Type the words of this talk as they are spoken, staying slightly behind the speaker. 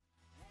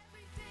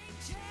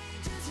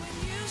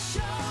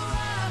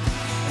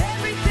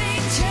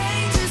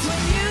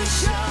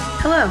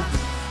Hello,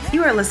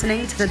 you are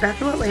listening to the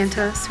Bethel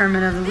Atlanta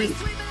Sermon of the Week.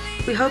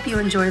 We hope you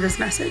enjoy this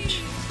message.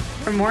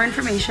 For more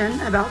information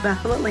about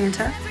Bethel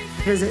Atlanta,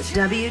 visit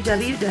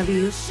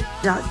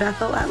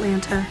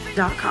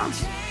www.bethelatlanta.com.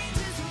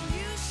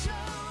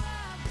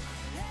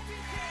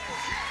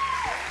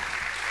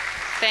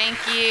 Thank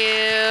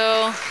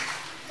you.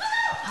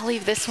 I'll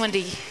leave this one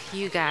to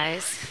you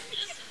guys.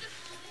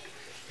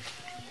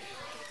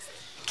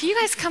 Can you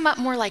guys come up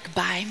more like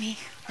by me?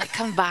 Like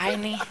come by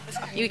me?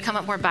 You would come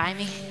up more by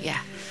me?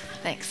 Yeah,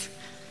 thanks.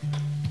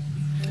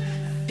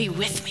 Be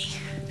with me.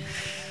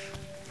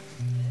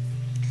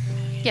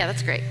 Yeah,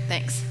 that's great,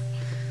 thanks.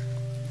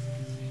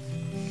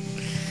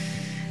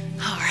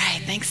 All right,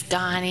 thanks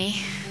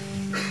Donnie.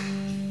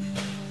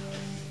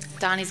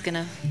 Donnie's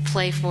gonna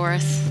play for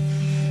us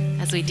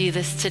as we do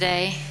this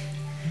today.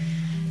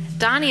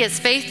 Donnie has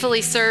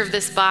faithfully served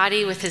this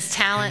body with his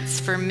talents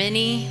for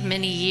many,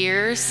 many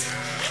years.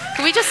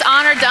 Can we just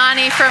honor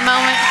Donnie for a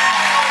moment?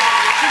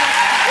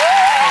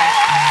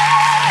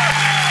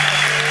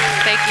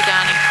 Thank you,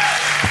 Donnie.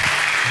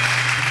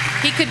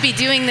 He could be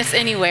doing this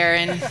anywhere,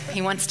 and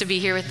he wants to be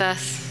here with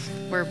us.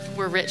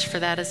 We're rich for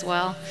that as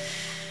well.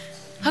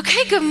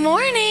 Okay, good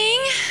morning.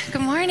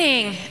 Good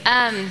morning.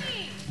 I'm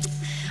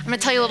going to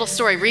tell you a little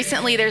story.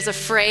 Recently, there's a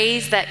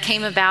phrase that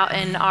came about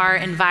in our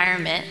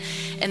environment,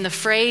 and the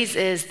phrase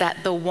is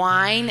that the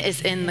wine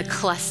is in the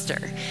cluster.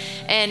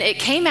 And it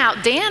came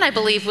out, Dan, I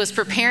believe, was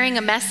preparing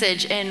a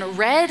message and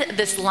read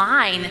this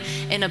line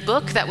in a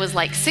book that was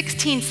like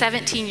 16,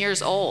 17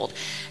 years old.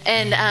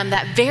 And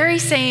that very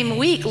same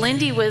week,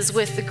 Lindy was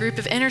with the group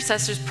of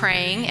intercessors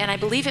praying, and I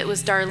believe it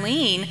was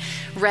Darlene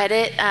read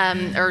it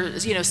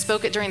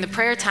spoke it during the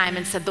prayer time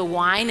and said, the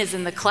wine is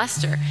in the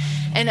cluster.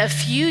 And a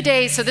few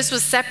days, so this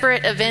was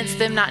separate events,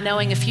 them not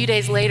knowing. A few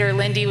days later,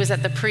 Lindy was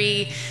at the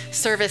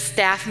pre-service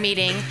staff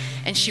meeting,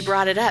 and she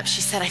brought it up.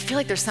 She said, I feel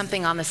like there's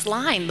something on this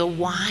line. The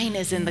wine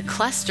is in the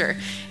cluster.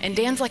 And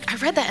Dan's like, I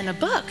read that in a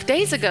book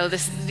days ago,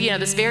 this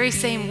very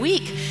same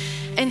week.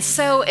 And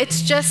so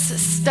it's just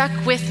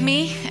stuck with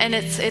me, and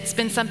it's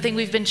been something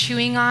we've been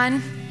chewing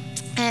on.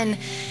 And,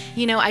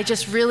 I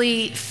just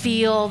really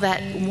feel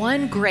that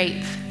one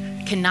grape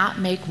cannot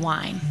make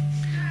wine.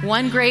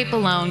 One grape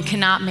alone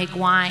cannot make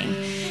wine.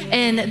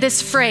 And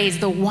this phrase,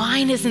 the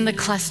wine is in the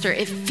cluster,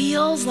 it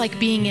feels like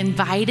being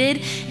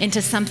invited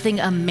into something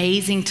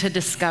amazing to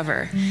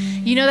discover.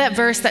 You know that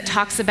verse that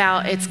talks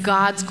about it's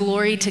God's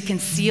glory to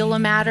conceal a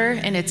matter,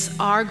 and it's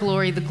our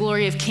glory, the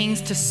glory of kings,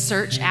 to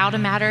search out a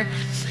matter?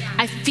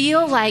 I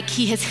feel like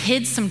he has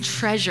hid some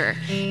treasure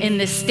in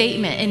this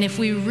statement, and if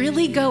we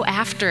really go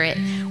after it,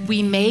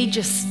 we may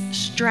just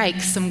strike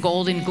some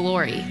golden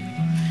glory.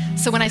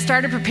 So when I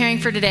started preparing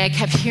for today, I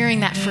kept hearing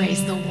that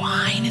phrase, the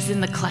wine is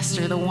in the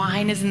cluster, the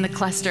wine is in the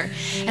cluster.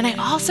 And I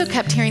also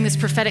kept hearing this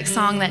prophetic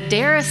song that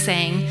Dara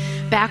sang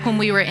back when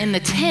we were in the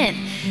tent,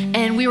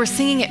 and we were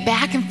singing it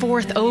back and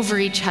forth over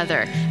each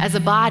other as a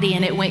body,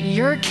 and it went,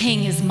 your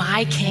king is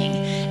my king,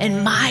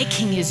 and my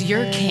king is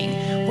your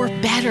king. We're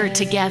better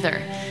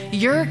together.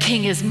 Your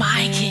king is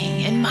my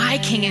king, and my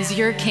king is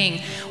your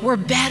king. We're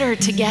better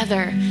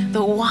together.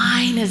 The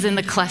wine is in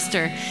the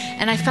cluster.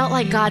 And I felt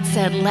like God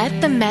said,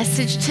 let the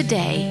message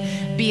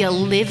today be a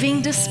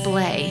living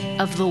display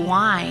of the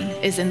wine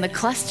is in the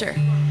cluster,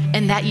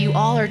 and that you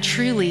all are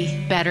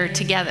truly better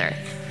together.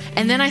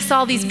 And then I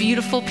saw these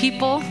beautiful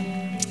people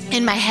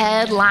in my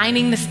head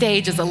lining the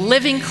stage as a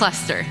living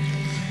cluster.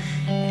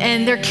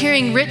 And they're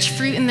carrying rich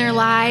fruit in their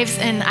lives,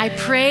 and I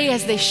pray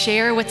as they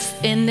share what's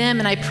in them,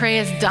 and I pray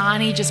as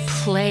Donnie just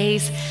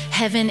plays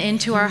heaven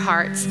into our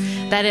hearts,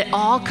 that it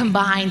all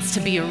combines to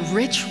be a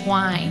rich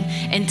wine,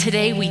 and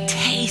today we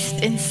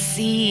taste and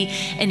see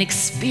and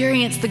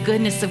experience the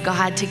goodness of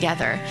God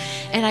together.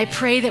 And I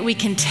pray that we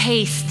can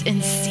taste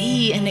and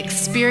see and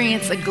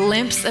experience a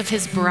glimpse of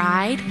his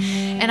bride,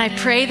 and I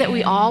pray that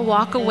we all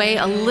walk away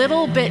a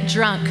little bit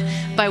drunk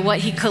by what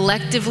he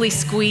collectively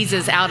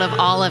squeezes out of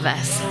all of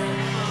us.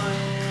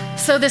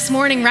 So this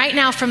morning, right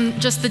now from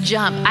just the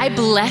jump, I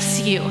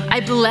bless you.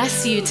 I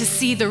bless you to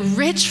see the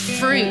rich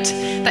fruit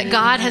that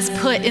God has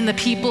put in the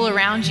people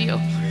around you.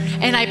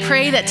 And I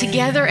pray that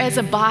together as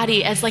a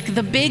body, as like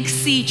the Big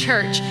C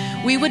church,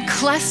 we would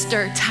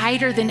cluster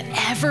tighter than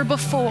ever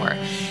before,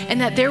 and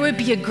that there would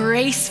be a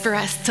grace for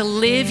us to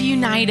live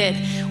united.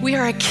 We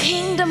are a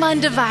kingdom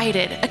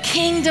undivided,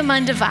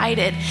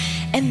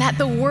 and that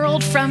the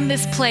world from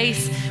this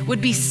place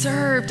would be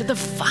served the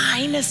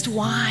finest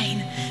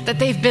wine that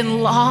they've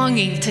been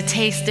longing to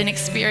taste and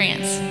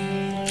experience.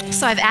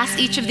 So I've asked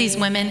each of these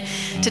women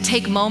to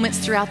take moments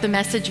throughout the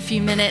message, a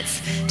few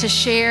minutes, to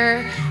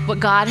share what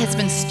God has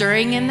been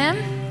stirring in them.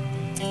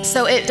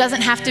 So it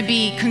doesn't have to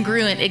be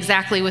congruent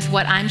exactly with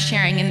what I'm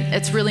sharing, and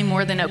it's really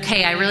more than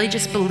okay. I really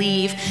just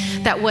believe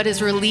that what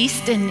is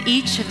released in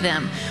each of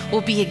them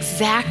will be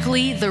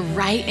exactly the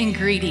right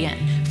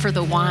ingredient for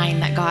the wine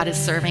that God is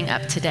serving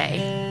up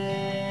today.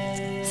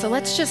 So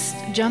let's just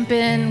jump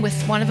in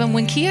with one of them.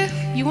 Winkia,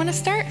 you want to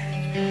start?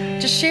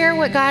 Just share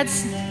what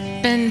God's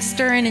been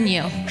stirring in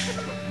you.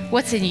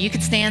 What's in you? You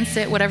could stand,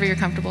 sit, whatever you're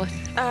comfortable with.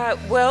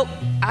 Well,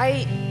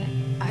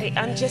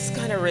 I'm just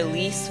going to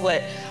release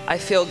what I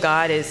feel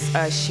God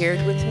has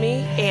shared with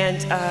me.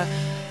 And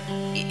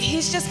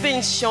He's just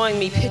been showing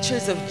me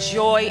pictures of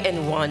joy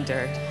and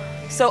wonder.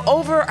 So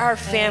over our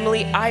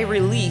family, I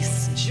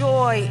release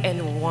joy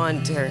and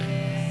wonder.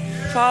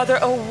 Father,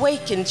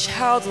 awaken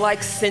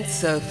childlike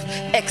sense of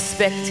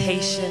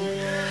expectation.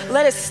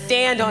 Let us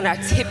stand on our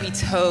tippy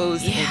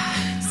toes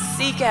and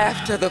seek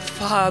after the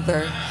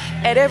Father.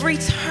 At every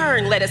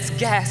turn, let us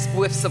gasp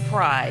with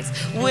surprise.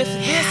 With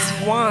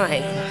this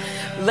wine,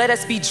 let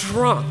us be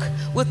drunk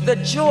with the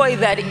joy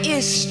that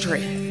is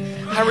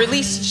strength. I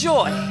release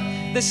joy,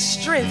 the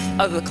strength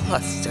of the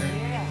cluster.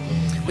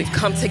 We've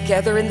come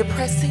together in the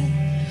pressing.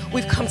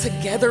 We've come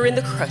together in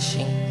the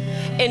crushing.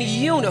 And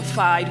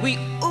unified, we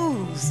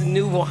ooze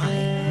new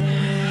wine.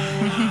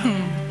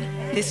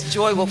 This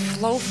joy will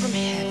flow from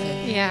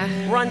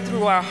heaven, run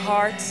through our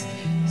hearts,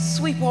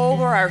 sweep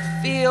over our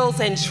fields,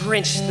 and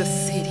drench the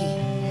city.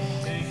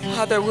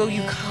 Father, will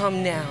you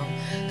come now?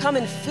 Come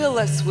and fill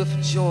us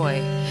with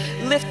joy.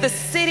 Lift the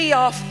city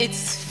off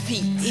its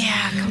feet.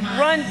 Come on.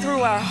 Run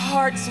through our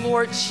hearts,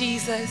 Lord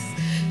Jesus.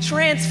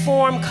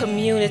 Transform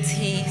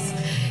communities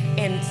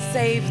and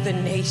save the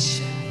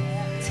nation.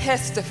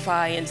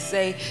 Testify and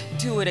say,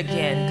 do it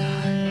again,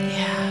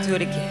 God. Do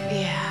it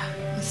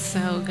again.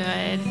 So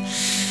good.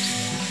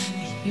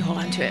 You hold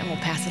on to it and we'll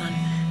pass it on.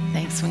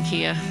 Thanks,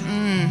 Winkia.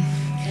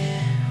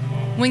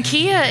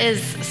 Winkia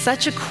is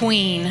such a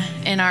queen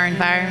in our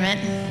environment.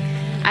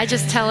 I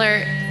just tell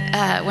her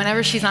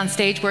whenever she's on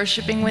stage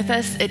worshiping with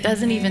us, it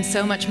doesn't even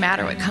so much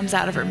matter what comes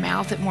out of her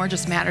mouth. It more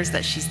just matters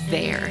that she's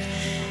there.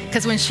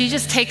 Because when she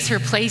just takes her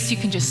place, you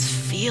can just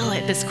feel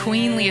it, this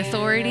queenly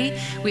authority.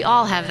 We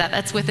all have that.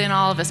 That's within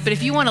all of us. But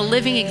if you want a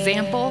living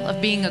example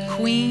of being a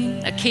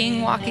queen, a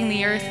king walking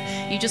the earth,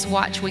 you just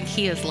watch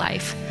Winkia's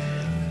life.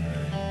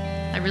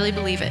 I really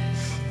believe it.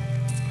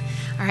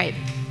 All right.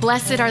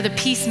 Blessed are the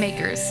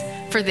peacemakers,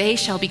 for they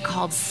shall be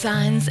called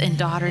sons and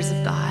daughters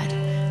of God.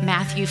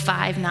 Matthew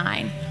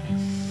 5:9.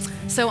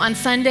 So on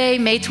Sunday,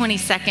 May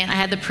 22nd, I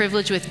had the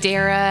privilege with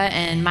Dara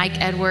and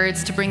Mike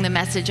Edwards to bring the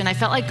message, and I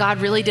felt like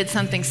God really did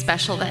something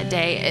special that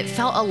day. It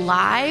felt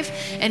alive,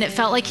 and it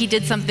felt like he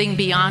did something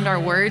beyond our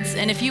words.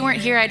 And if you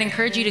weren't here, I'd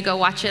encourage you to go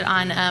watch it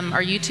on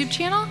our YouTube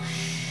channel.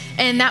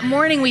 And that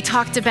morning, we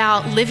talked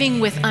about living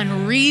with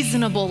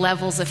unreasonable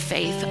levels of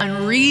faith,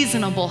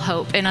 unreasonable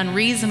hope, and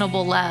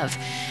unreasonable love.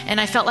 And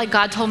I felt like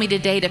God told me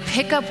today to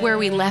pick up where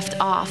we left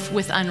off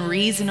with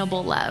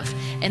unreasonable love.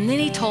 And then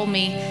he told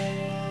me,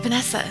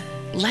 Vanessa,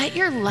 let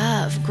your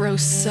love grow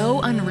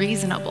so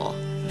unreasonable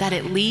that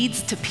it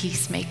leads to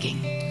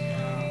peacemaking.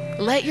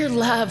 Let your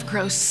love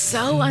grow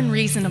so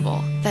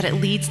unreasonable that it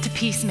leads to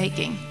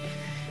peacemaking.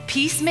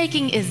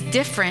 Peacemaking is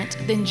different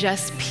than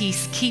just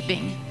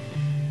peacekeeping.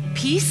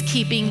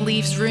 Peacekeeping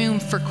leaves room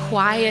for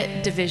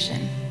quiet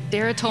division.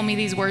 Dara told me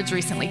these words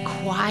recently,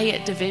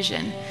 quiet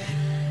division.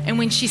 And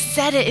when she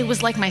said it, it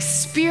was like my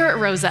spirit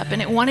rose up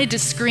and it wanted to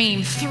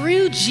scream,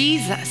 through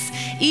Jesus,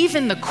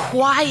 even the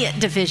quiet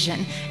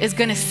division is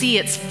going to see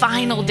its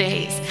final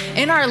days.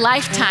 In our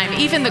lifetime,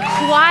 even the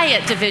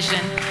quiet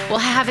division will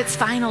have its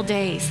final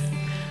days.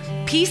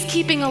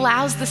 Peacekeeping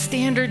allows the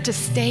standard to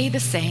stay the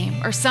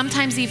same or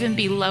sometimes even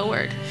be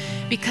lowered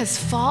because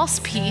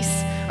false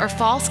peace or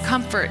false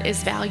comfort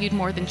is valued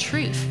more than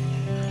truth.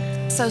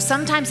 So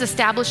sometimes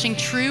establishing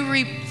true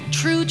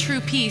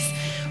peace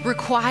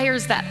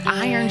requires that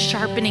iron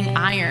sharpening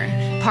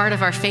iron part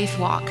of our faith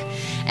walk.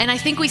 And I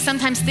think we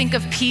sometimes think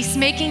of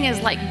peacemaking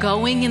as like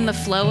going in the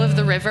flow of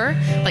the river,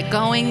 like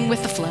going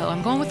with the flow.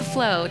 I'm going with the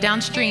flow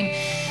downstream,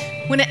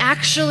 when it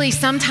actually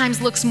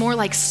sometimes looks more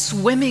like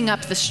swimming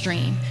up the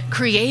stream,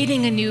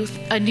 creating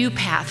a new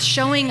path,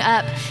 showing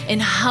up in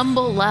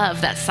humble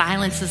love that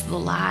silences the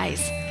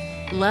lies.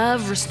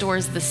 Love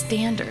restores the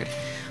standard.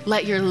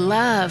 Let your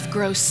love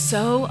grow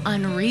so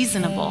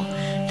unreasonable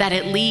that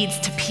it leads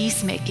to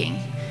peacemaking.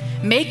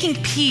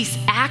 Making peace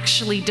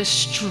actually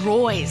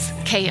destroys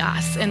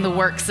chaos in the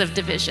works of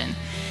division.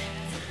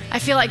 I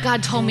feel like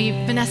God told me,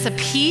 Vanessa,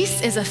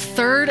 peace is a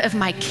third of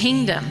my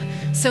kingdom.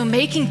 So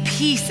making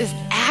peace is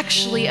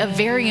actually a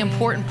very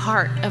important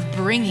part of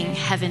bringing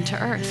heaven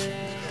to earth.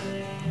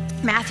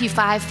 Matthew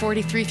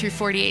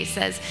 5:43-48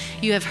 says,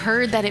 you have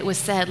heard that it was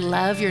said,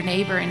 love your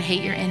neighbor and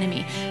hate your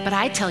enemy. But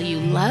I tell you,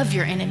 love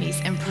your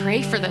enemies and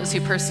pray for those who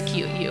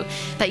persecute you,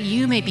 that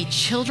you may be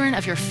children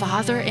of your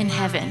Father in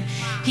heaven.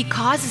 He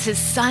causes his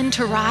sun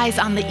to rise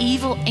on the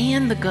evil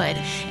and the good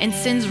and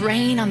sends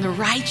rain on the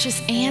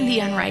righteous and the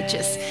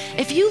unrighteous.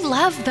 If you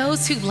love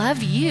those who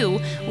love you,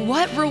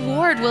 what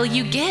reward will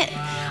you get?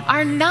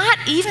 Are not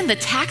even the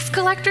tax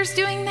collectors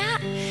doing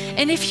that?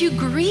 And if you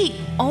greet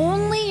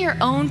only your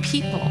own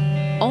people,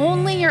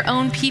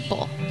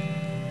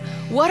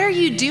 what are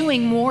you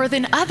doing more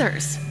than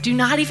others? Do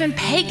not even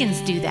pagans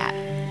do that?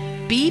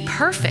 Be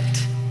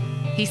perfect.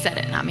 He said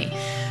it, not me.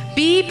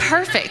 Be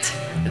perfect,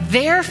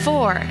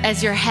 therefore,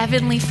 as your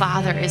heavenly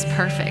Father is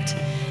perfect.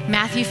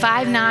 Matthew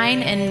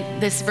 5:9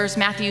 and this verse,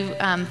 Matthew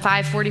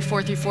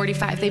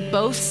 5:44-45, they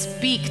both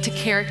speak to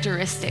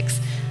characteristics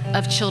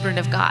of children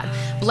of God.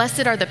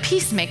 Blessed are the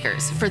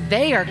peacemakers, for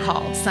they are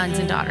called sons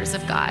and daughters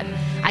of God.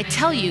 I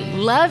tell you,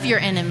 love your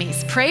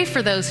enemies, pray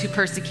for those who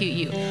persecute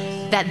you,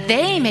 that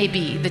they may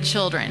be the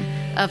children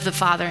of the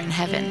Father in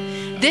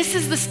heaven. This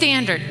is the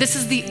standard. This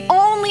is the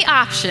only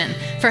option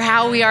for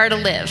how we are to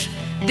live.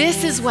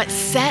 This is what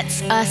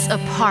sets us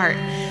apart.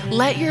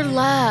 Let your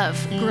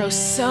love grow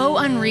so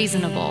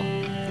unreasonable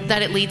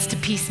that it leads to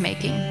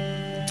peacemaking.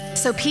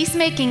 So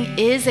peacemaking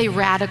is a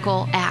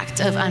radical act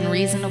of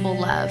unreasonable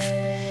love.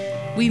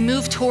 We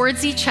move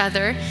towards each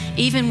other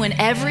even when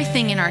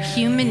everything in our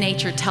human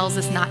nature tells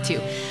us not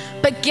to.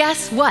 But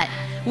guess what?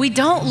 We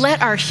don't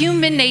let our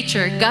human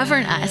nature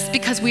govern us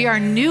because we are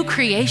new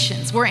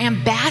creations. We're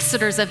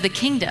ambassadors of the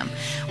kingdom.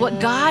 What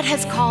God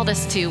has called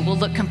us to will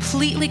look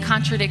completely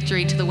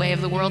contradictory to the way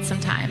of the world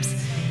sometimes.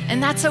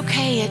 And that's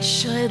okay. It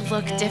should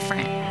look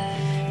different.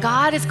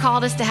 God has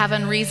called us to have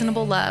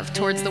unreasonable love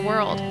towards the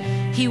world.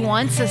 He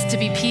wants us to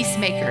be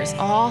peacemakers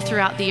all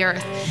throughout the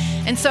earth.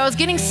 And so I was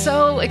getting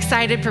so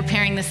excited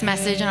preparing this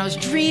message, and I was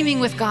dreaming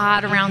with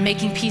God around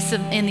making peace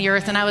in the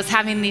earth. And I was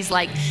having these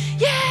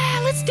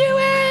yeah, let's do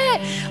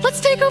it. Let's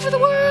take over the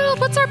world.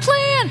 What's our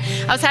plan?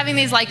 I was having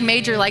these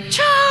major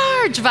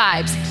charge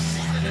vibes.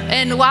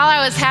 And while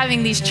I was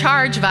having these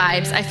charge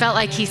vibes, I felt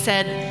like he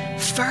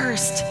said,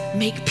 first,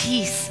 make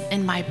peace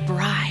in my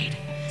bride.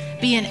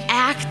 Be an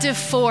active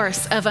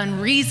force of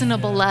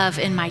unreasonable love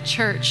in my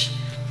church.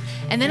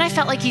 And then I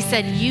felt like he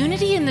said,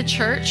 unity in the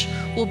church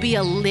will be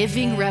a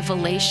living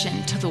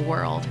revelation to the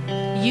world.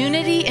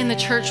 Unity in the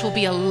church will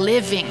be a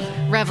living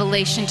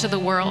revelation to the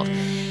world.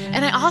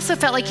 And I also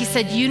felt like he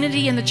said,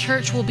 unity in the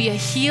church will be a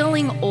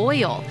healing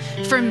oil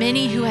for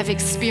many who have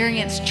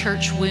experienced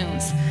church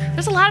wounds.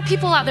 There's a lot of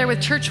people out there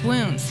with church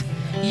wounds.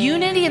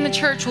 Unity in the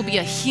church will be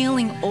a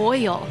healing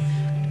oil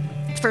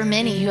for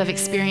many who have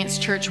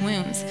experienced church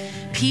wounds.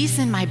 Peace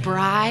in my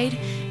bride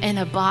and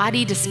a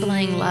body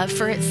displaying love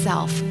for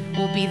itself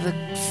will be the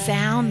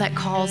sound that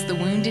calls the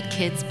wounded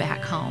kids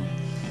back home.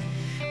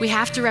 We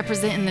have to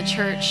represent in the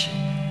church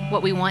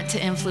what we want to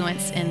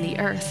influence in the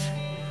earth.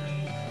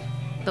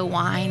 The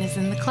wine is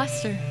in the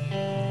cluster.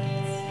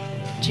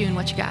 June,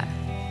 what you got?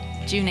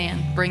 June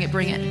Ann, bring it.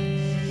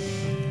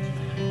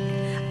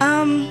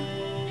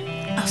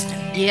 I'll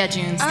stand. Yeah,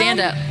 June, stand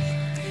up.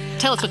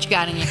 Tell us what you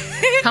got in you.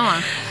 Come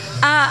on.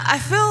 I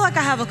feel like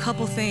I have a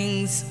couple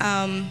things.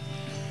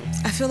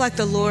 I feel like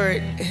the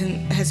Lord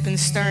has been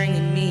stirring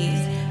in me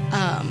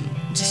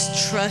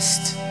just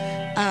trust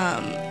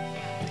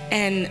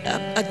and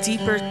a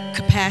deeper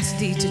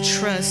capacity to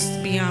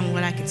trust beyond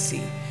what I can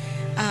see.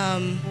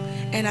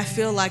 And I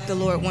feel like the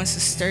Lord wants to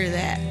stir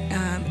that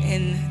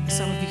in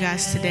some of you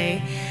guys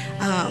today.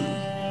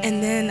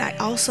 And then I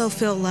also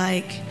feel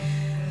like,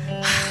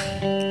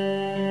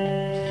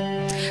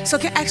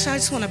 actually, I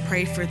just want to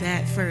pray for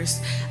that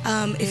first.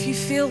 If you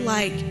feel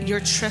like your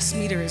trust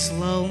meter is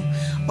low,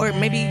 or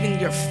maybe even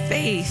your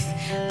faith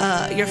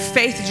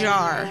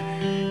jar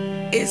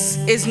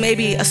is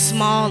maybe a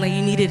small and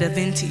you needed a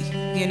venti,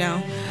 you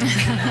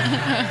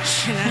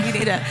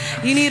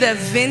need a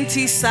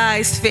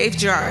venti-sized faith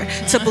jar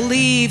to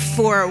believe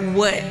for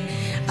what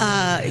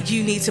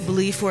you need to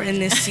believe for in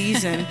this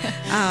season.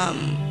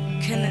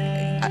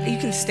 You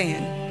can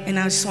stand, and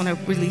I just want to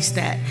release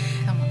that.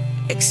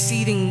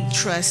 Exceeding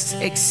trust,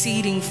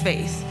 exceeding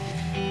faith,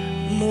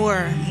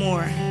 more.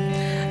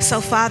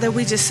 So Father,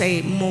 we just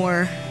say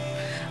more.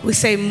 We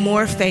say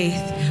more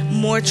faith,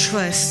 more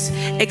trust,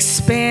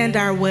 expand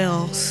our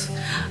wells,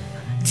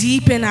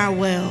 deepen our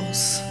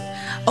wells,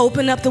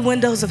 open up the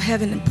windows of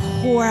heaven and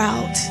pour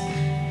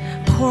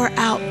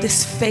out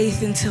this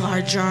faith into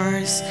our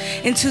jars,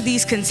 into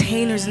these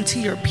containers, into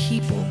your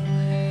people.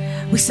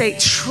 We say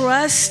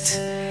trust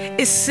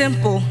is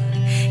simple,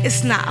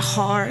 it's not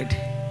hard.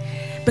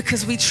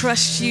 Because we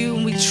trust you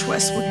and we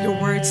trust what your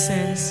word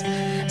says.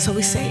 So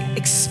we say,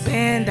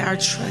 expand our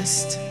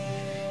trust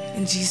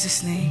in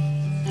Jesus' name.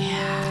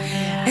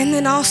 Yeah. And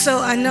then also,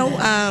 I know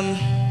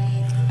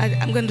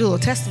I'm going to do a little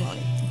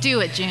testimony. Do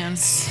it, June.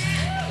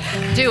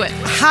 Do it.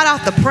 Hot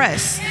out the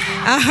press.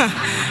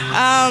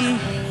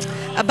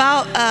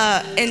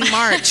 In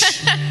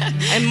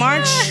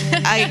March,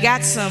 I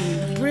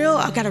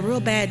got a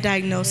real bad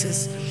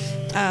diagnosis.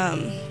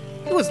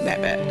 It wasn't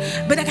that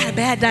bad, but I got a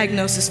bad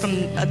diagnosis from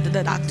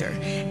the doctor.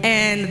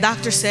 And the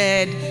doctor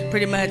said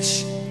pretty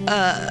much,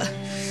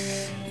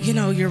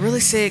 you're really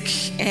sick.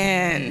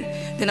 And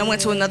then I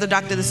went to another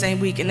doctor the same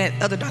week, and that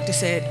other doctor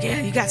said, yeah,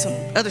 you got some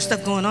other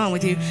stuff going on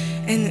with you.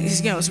 And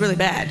it's really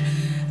bad.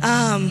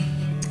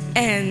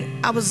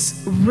 And I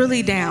was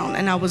really down,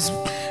 and I was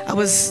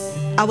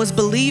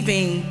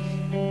believing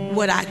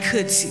what I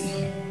could see.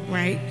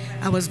 Right?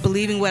 I was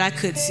believing what I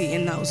could see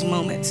in those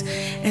moments.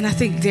 And I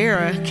think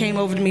Dara came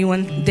over to me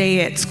one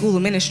day at School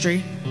of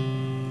Ministry.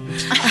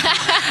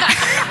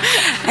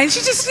 And she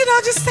just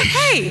said,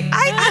 hey,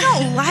 I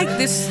don't like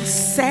this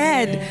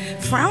sad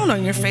frown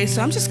on your face,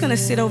 so I'm just going to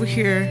sit over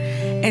here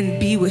and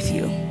be with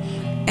you.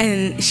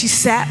 And she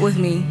sat with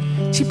me.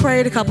 She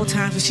prayed a couple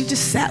times, but she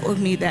just sat with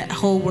me that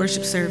whole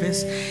worship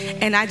service.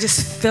 And I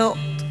just felt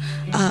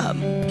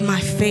my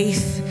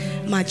faith,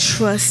 my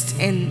trust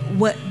in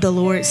what the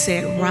Lord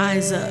said,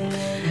 rise up.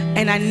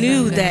 And I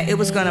knew that it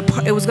was gonna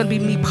be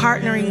me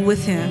partnering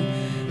with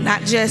him,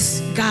 not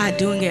just God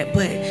doing it,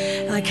 but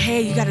like,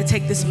 hey, you gotta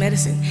take this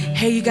medicine.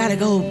 Hey, you gotta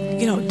go,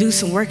 do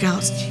some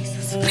workouts,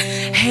 Jesus.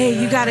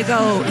 Hey, you gotta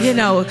go,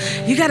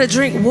 you gotta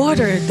drink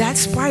water. That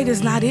Sprite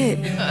is not it.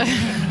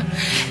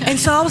 And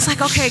so I was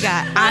like, okay,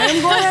 God,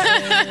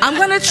 I'm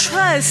gonna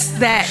trust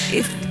that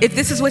if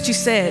this is what you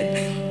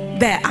said,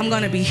 that I'm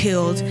gonna be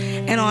healed.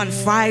 And on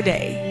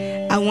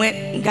Friday, I went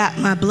and got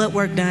my blood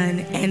work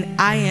done, and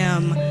I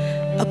am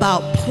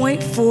about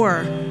 0.4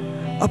 or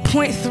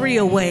 0.3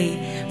 away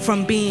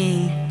from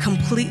being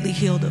completely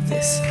healed of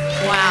this.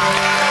 Wow.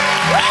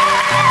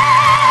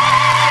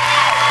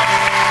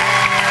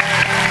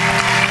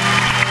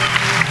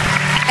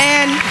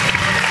 And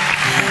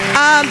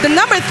the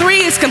number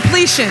 3 is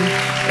completion.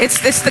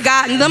 It's the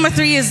God. Number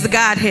 3 is the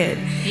Godhead.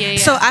 Yeah.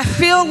 So I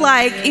feel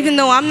like, even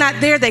though I'm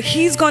not there, that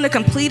he's going to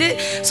complete it.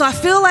 So I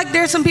feel like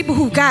there's some people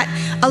who got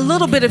a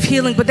little bit of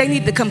healing, but they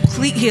need the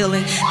complete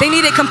healing. They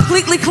need it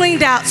completely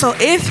cleaned out. So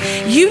if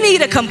you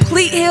need a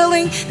complete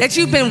healing that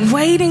you've been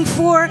waiting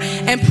for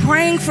and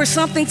praying for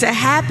something to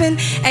happen,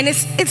 and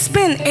it's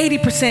been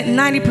 80%,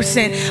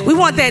 90%. We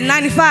want that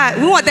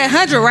 95. We want that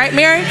 100, right,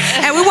 Mary?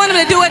 And we want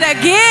him to do it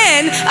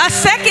again a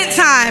second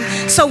time.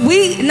 So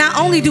we not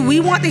only do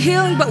we want the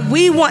healing, but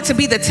we want to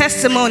be the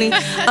testimony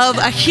of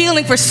a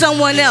healing for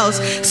someone else.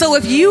 So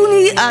if you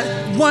need a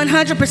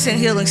 100%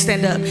 healing,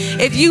 stand up.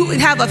 If you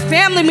have a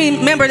family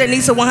member that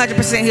needs a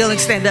 100% healing,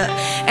 stand up.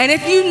 And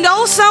if you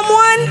know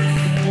someone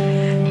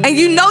and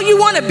you know you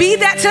want to be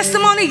that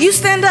testimony, you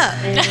stand up.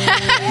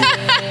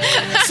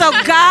 So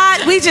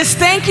God, we just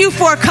thank you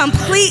for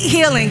complete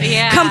healing.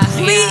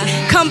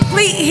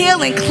 Complete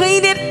healing.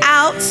 Clean it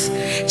out.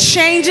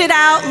 Change it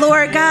out,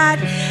 Lord God.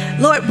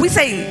 Lord, we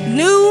say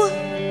new.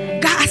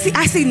 God,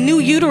 I see new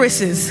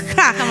uteruses.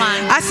 Come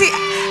on.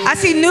 I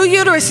see new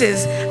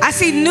uteruses. I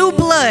see new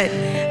blood.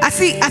 I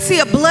see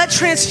a blood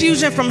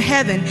transfusion from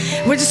heaven.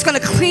 We're just going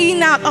to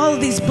clean out all of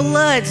these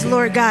bloods,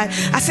 Lord God.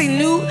 I see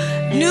new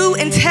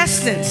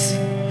intestines.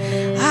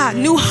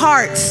 New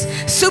hearts.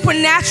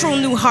 Supernatural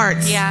new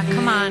hearts. Yeah,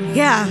 come on.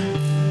 Yeah.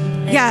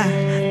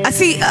 I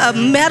see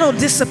metal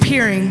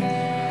disappearing.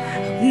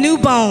 New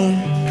bone.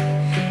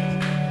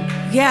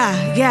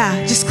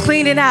 Yeah. Just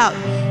clean it out.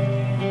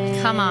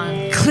 Come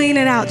on. Clean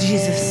it out,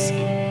 Jesus.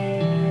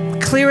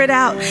 Clear it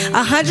out.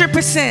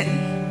 100%.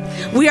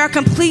 We are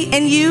complete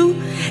in you,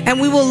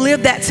 and we will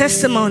live that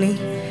testimony,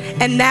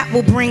 and that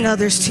will bring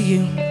others to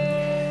you.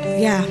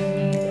 Yeah.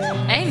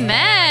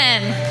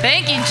 Amen.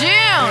 Thank you,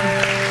 June.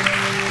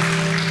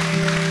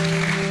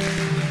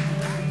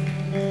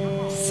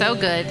 So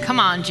good. Come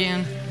on,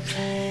 June.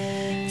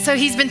 So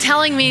he's been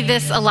telling me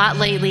this a lot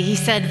lately. He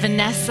said,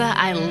 Vanessa,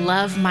 I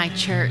love my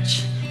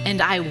church,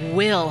 and I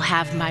will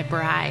have my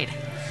bride.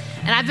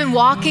 And I've been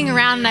walking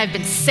around and I've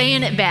been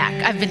saying it back.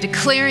 I've been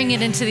declaring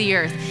it into the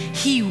earth.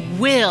 He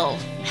will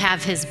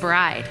have his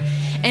bride.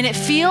 And it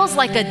feels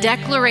like a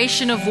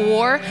declaration of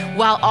war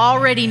while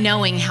already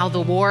knowing how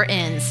the war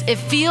ends. It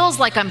feels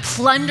like I'm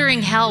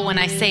plundering hell when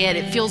I say it.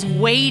 It feels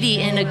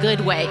weighty in a good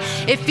way.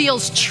 It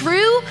feels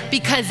true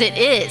because it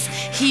is.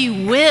 He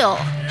will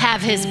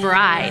have his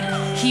bride.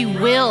 He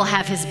will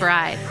have his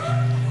bride.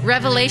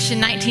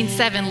 Revelation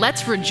 19:7,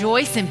 let's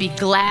rejoice and be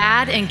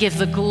glad and give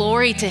the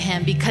glory to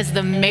him because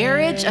the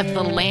marriage of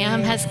the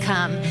Lamb has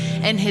come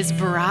and his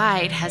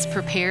bride has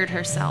prepared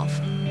herself.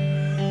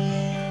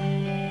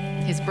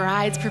 His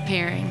bride's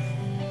preparing.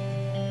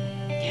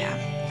 Yeah.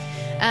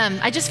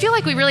 I just feel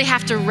like we really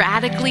have to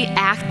radically,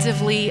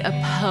 actively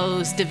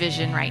oppose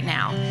division right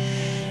now.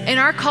 In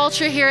our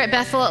culture here at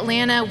Bethel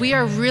Atlanta, we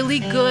are really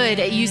good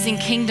at using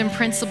kingdom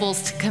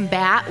principles to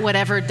combat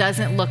whatever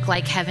doesn't look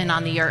like heaven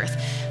on the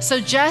earth. So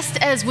just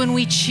as when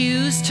we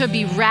choose to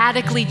be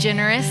radically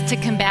generous to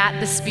combat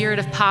the spirit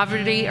of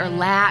poverty or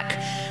lack,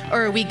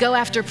 or we go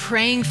after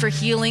praying for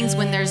healings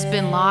when there's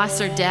been loss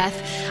or death,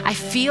 I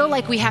feel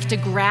like we have to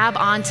grab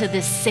onto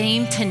this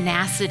same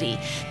tenacity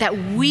that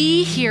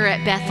we here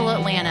at Bethel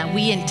Atlanta,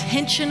 we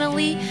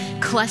intentionally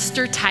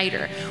cluster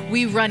tighter.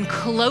 We run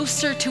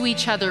closer to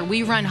each other.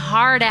 We run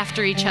hard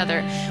after each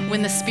other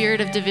when the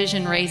spirit of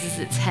division raises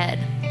its head.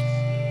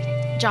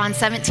 John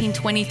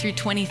 17:20 through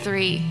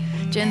 23.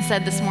 Jen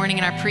said this morning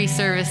in our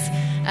pre-service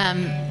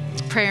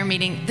prayer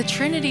meeting, the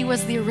Trinity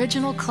was the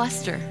original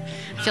cluster.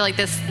 I feel like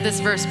this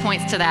verse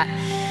points to that.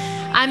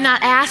 I'm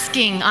not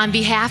asking on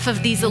behalf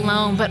of these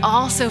alone, but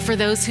also for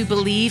those who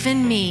believe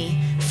in me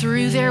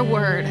through their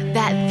word,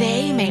 that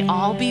they may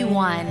all be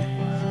one,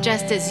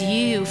 just as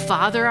you,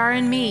 Father, are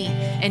in me,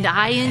 and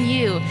I in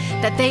you,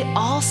 that they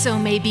also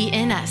may be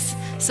in us,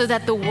 so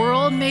that the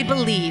world may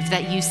believe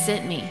that you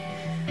sent me.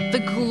 The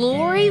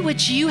glory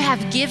which you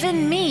have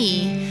given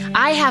me,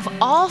 I have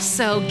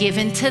also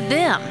given to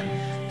them,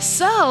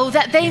 so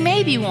that they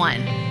may be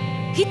one.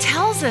 He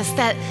tells us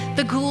that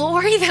the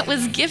glory that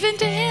was given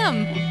to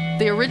him,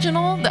 the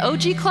original, the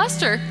OG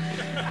cluster,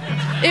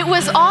 it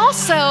was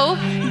also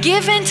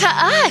given to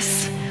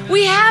us.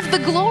 We have the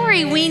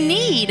glory we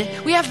need.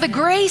 We have the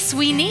grace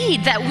we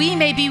need that we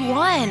may be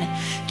one,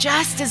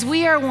 just as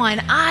we are one,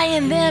 I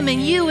and them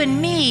and you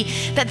and me,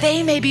 that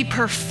they may be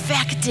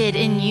perfected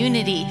in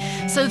unity,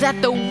 so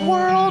that the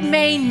world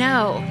may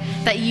know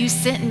that you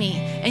sent me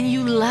and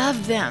you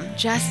love them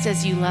just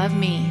as you love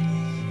me.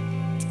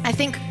 I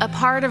think a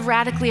part of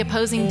radically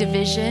opposing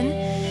division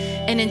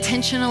and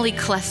intentionally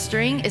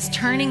clustering is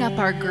turning up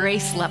our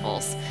grace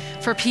levels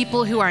for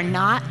people who are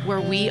not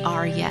where we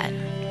are yet.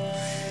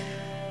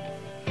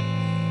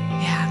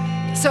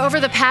 So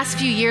over the past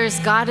few years,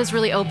 God has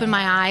really opened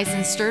my eyes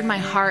and stirred my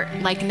heart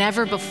like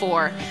never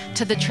before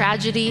to the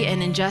tragedy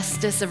and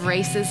injustice of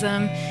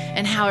racism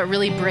and how it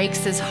really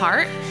breaks his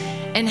heart,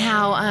 and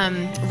how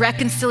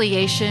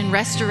reconciliation,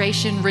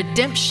 restoration,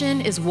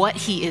 redemption is what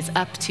he is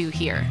up to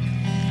here.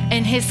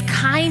 And his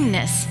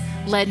kindness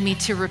led me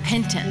to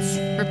repentance.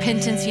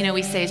 Repentance,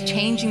 we say, is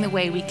changing the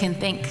way we can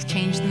think,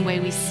 changing the way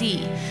we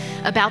see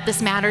about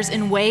this matters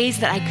in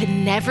ways that I could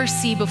never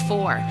see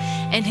before.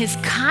 And his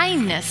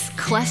kindness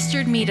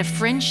clustered me to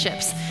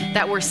friendships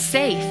that were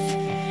safe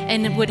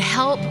and would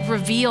help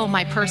reveal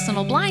my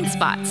personal blind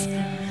spots.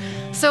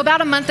 So about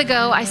a month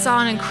ago, I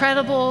saw an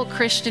incredible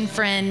Christian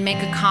friend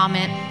make a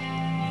comment,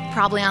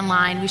 probably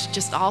online, we should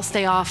just all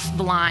stay off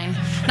the line.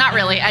 Not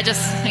really, I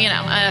just,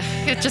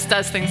 it just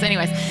does things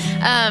anyways.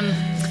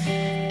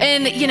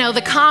 And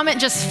the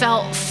comment just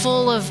felt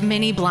full of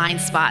many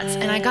blind spots,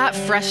 and I got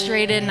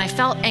frustrated, and I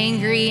felt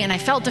angry, and I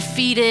felt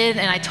defeated,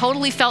 and I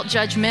totally felt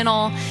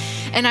judgmental.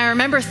 And I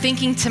remember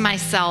thinking to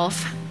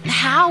myself,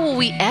 how will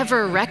we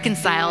ever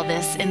reconcile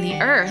this in the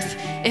earth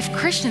if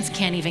Christians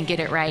can't even get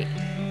it right?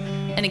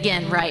 And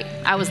again, right,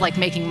 I was like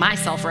making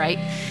myself right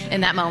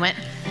in that moment.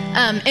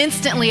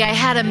 Instantly, I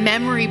had a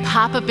memory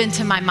pop up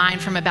into my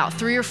mind from about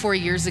 3 or 4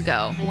 years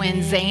ago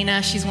when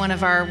Zaina, she's one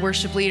of our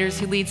worship leaders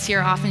who leads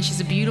here often. She's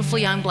a beautiful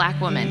young Black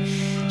woman.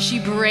 She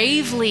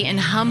bravely and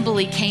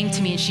humbly came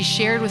to me and she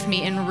shared with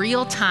me in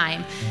real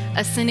time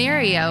a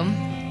scenario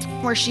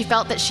where she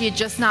felt that she had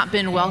just not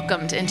been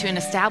welcomed into an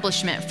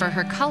establishment for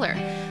her color,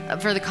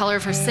 for the color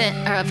of her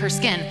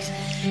skin.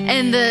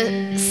 And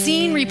the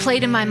scene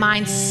replayed in my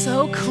mind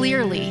so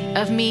clearly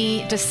of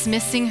me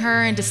dismissing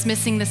her and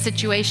dismissing the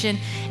situation.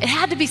 It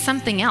had to be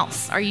something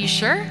else. Are you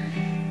sure?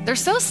 They're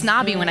so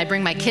snobby when I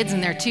bring my kids in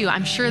there too.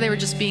 I'm sure they were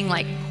just being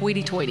like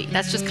hoity-toity.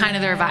 That's just kind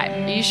of their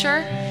vibe. Are you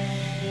sure?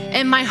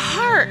 And my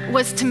heart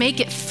was to make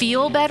it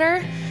feel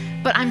better,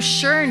 but I'm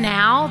sure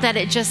now that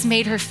it just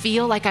made her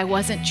feel like I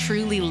wasn't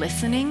truly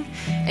listening,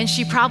 and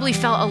she probably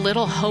felt a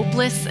little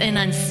hopeless and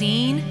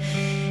unseen.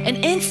 And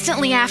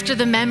instantly after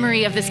the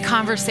memory of this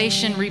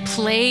conversation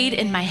replayed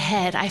in my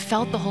head, I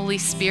felt the Holy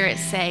Spirit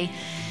say,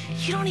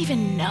 you don't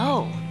even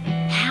know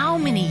how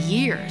many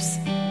years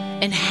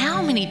and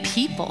how many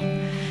people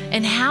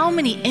and how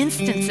many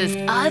instances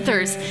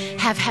others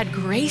have had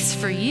grace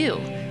for you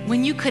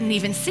when you couldn't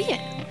even see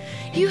it.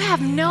 You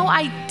have no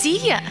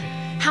idea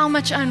how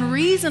much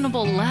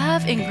unreasonable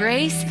love and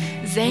grace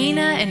Zaina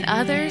and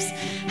others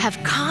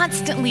have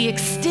constantly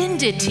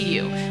extended to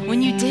you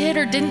when you did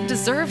or didn't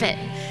deserve it.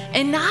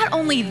 And not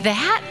only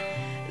that,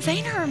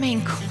 Zaina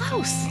remained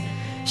close.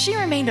 She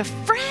remained a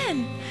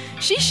friend.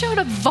 She showed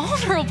up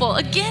vulnerable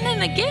again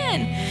and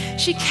again.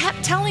 She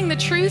kept telling the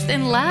truth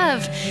in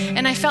love.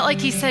 And I felt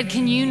like he said,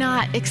 can you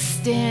not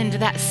extend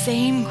that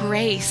same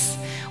grace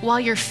while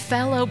your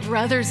fellow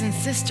brothers and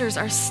sisters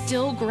are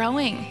still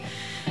growing?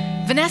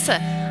 Vanessa,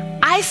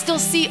 I still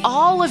see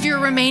all of your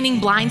remaining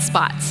blind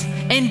spots.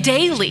 And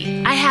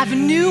daily, I have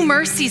new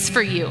mercies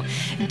for you.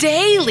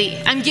 Daily,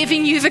 I'm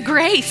giving you the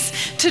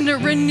grace to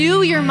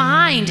renew your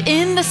mind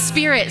in the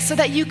Spirit so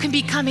that you can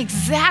become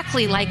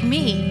exactly like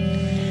me.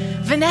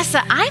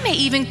 Vanessa, I may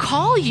even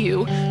call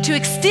you to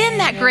extend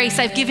that grace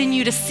I've given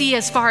you to see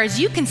as far as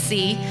you can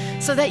see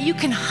so that you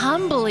can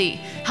humbly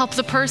help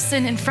the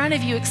person in front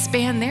of you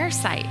expand their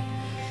sight.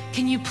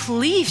 Can you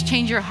please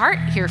change your heart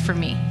here for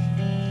me?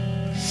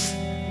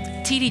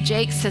 T.D.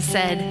 Jakes has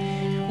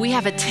said, we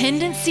have a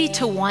tendency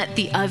to want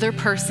the other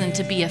person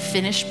to be a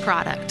finished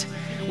product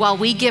while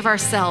we give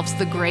ourselves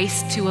the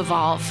grace to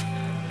evolve.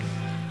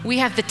 We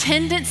have the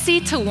tendency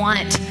to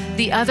want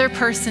the other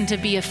person to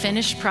be a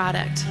finished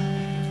product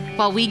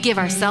while we give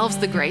ourselves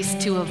the grace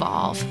to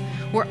evolve.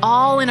 We're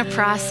all in a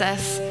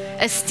process.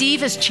 As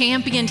Steve has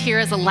championed here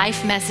as a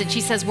life message,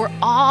 he says we're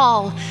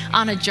all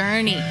on a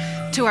journey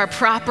to our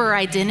proper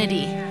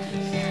identity.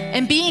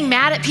 And being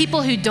mad at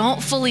people who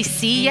don't fully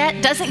see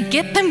yet doesn't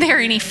get them there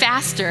any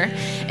faster.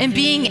 And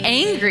being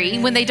angry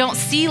when they don't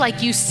see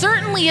like you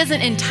certainly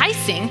isn't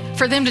enticing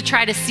for them to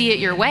try to see it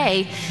your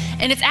way.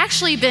 And it's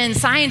actually been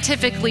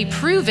scientifically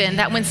proven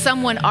that when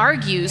someone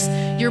argues,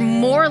 you're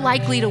more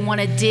likely to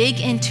want to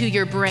dig into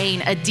your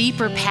brain a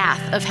deeper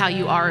path of how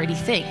you already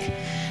think.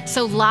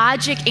 So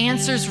logic,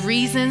 answers,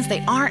 reasons,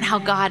 they aren't how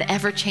God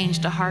ever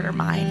changed a heart or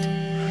mind.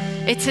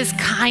 It's his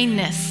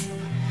kindness.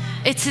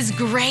 It's his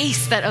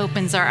grace that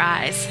opens our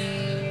eyes.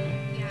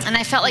 And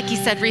I felt like he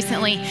said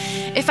recently,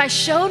 if I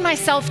showed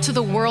myself to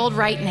the world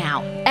right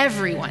now,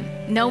 everyone,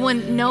 No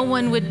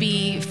one would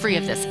be free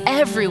of this.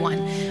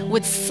 Everyone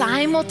would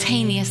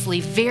simultaneously,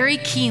 very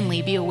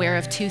keenly be aware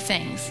of two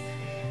things.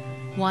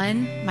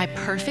 One, my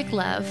perfect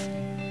love,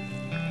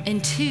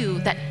 and two,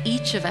 that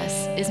each of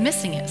us is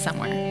missing it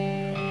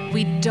somewhere.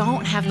 We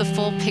don't have the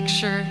full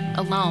picture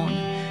alone.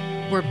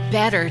 We're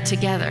better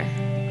together.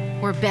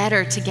 We're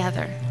better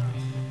together.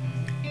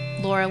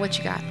 Laura, what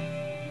you got?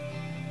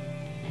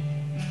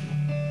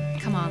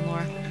 Come on,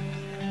 Laura.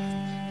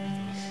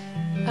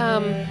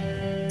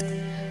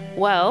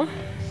 Well,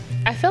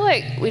 I feel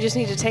like we just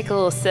need to take a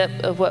little sip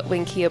of what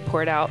Winkia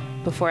poured out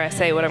before I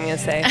say what I'm going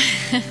to say.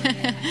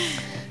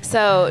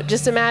 So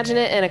just imagine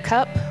it in a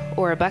cup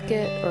or a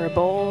bucket or a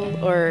bowl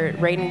or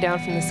raining down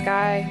from the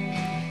sky.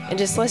 And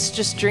let's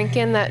just drink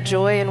in that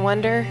joy and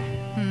wonder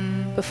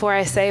before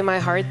I say my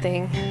hard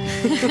thing.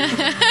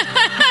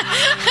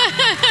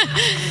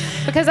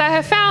 Because I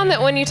have found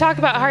that when you talk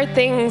about hard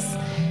things,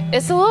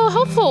 it's a little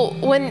hopeful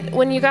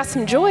when you got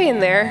some joy in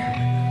there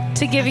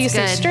to give you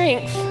some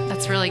strength.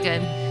 That's really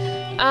good.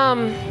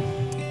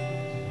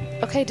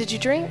 Okay, did you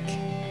drink?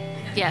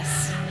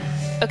 Yes.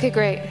 Okay,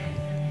 great.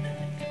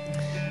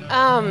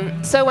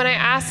 So when I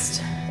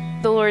asked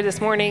the Lord this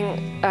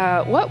morning,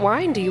 what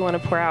wine do you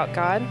want to pour out,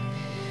 God?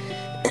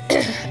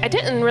 I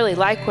didn't really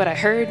like what I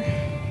heard.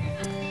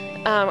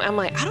 I'm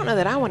like, I don't know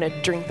that I want to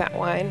drink that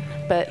wine,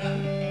 but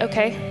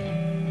okay.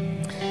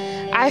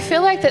 I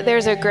feel like that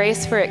there's a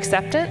grace for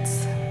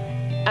acceptance,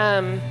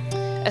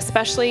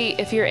 especially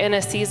if you're in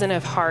a season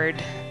of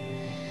hard.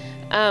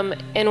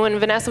 And when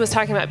Vanessa was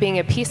talking about being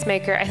a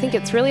peacemaker, I think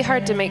it's really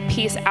hard to make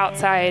peace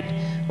outside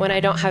when I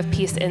don't have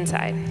peace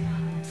inside.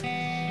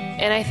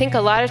 And I think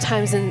a lot of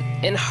times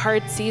in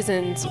hard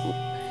seasons,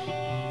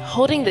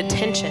 holding the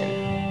tension,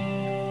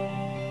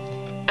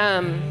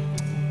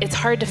 it's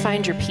hard to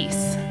find your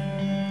peace,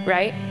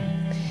 right?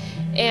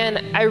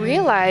 And I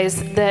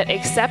realize that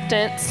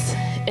acceptance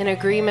and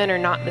agreement are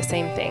not the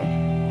same thing.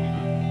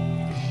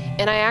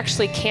 And I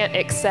actually can't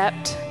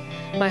accept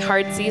my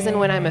hard season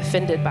when I'm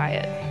offended by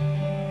it.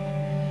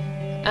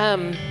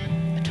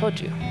 I told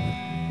you,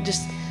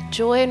 just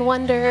joy and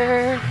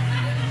wonder.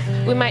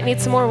 We might need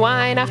some more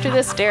wine after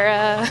this,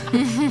 Dara.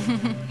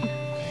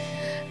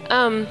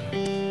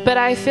 But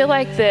I feel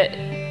like that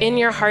in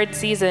your hard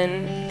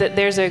season, that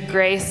there's a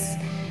grace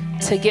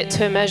to get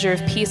to a measure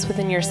of peace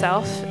within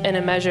yourself and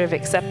a measure of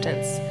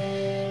acceptance.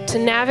 To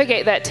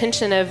navigate that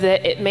tension of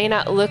that it may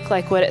not look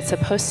like what it's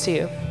supposed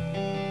to,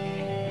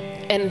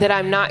 and that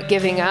I'm not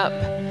giving up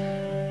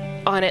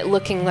on it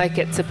looking like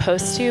it's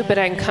supposed to, but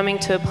I'm coming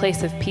to a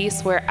place of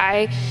peace where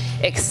I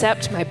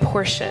accept my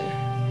portion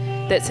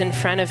that's in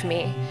front of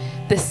me.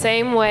 The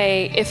same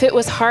way, if it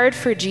was hard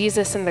for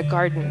Jesus in the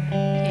garden,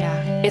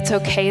 it's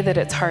okay that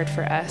it's hard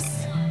for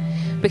us,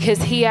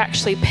 because he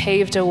actually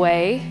paved a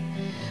way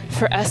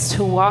for us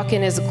to walk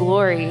in his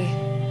glory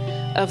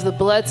of the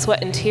blood,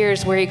 sweat, and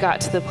tears, where he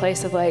got to the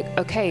place of like,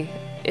 okay,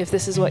 if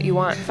this is what you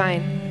want,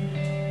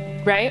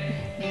 fine. Right?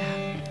 Yeah.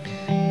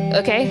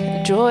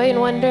 Okay, joy and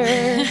wonder.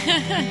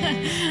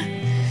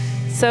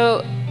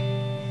 So,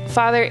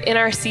 Father, in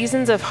our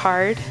seasons of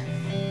hard,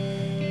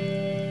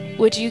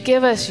 would you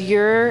give us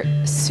your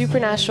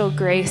supernatural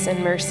grace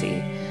and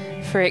mercy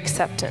for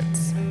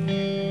acceptance?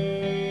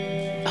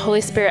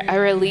 Holy Spirit, I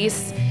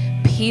release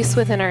peace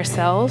within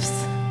ourselves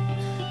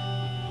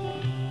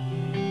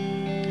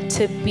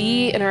to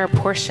be in our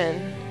portion,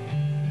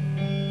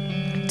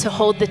 to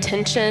hold the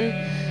tension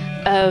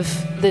of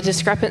the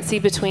discrepancy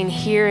between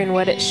here and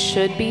what it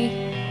should be,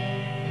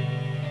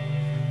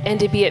 and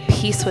to be at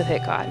peace with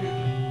it, God.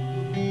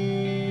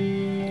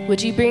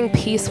 Would you bring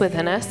peace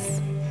within us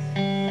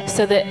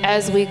so that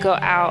as we go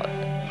out,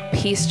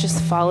 peace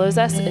just follows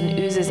us and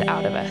oozes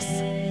out of us?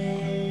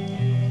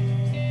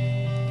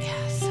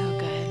 Yeah, so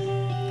good.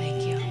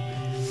 Thank you.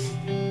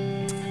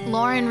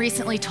 Lauren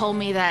recently told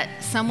me that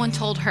someone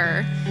told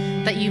her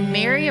that you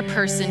marry a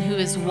person who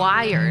is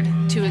wired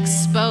to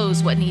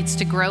expose what needs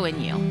to grow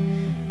in you.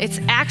 It's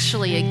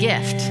actually a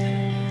gift.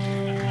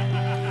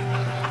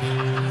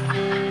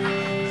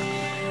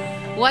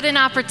 What an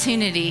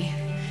opportunity.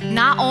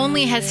 Not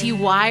only has he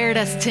wired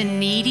us to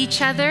need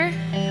each other,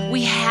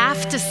 we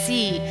have to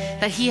see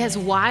that he has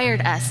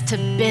wired us to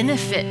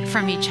benefit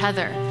from each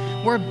other.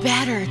 We're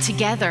better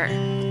together.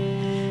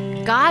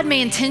 God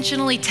may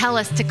intentionally tell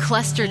us to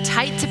cluster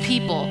tight to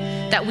people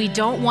that we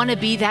don't want to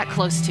be that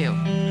close to,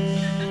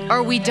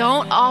 or we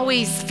don't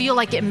always feel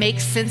like it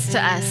makes sense to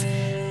us.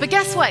 But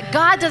guess what?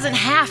 God doesn't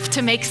have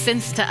to make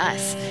sense to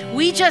us.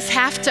 We just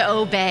have to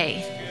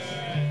obey.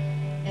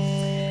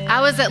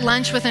 I was at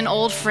lunch with an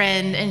old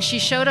friend, and she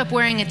showed up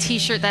wearing a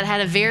t-shirt that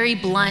had a very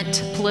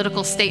blunt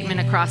political statement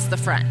across the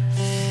front.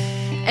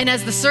 And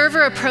as the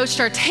server approached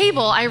our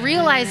table, I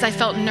realized I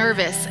felt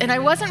nervous. And I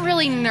wasn't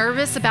really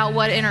nervous about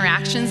what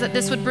interactions that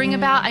this would bring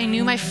about. I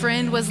knew my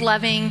friend was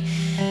loving,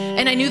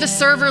 and I knew the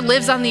server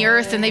lives on the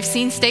earth and they've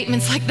seen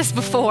statements like this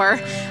before.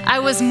 I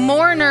was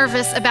more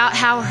nervous about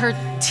how her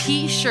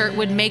t-shirt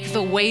would make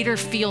the waiter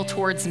feel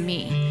towards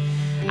me.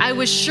 I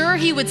was sure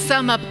he would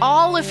sum up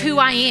all of who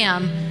I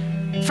am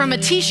from a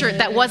t-shirt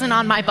that wasn't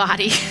on my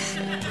body.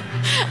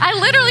 I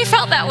literally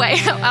felt that way.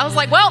 I was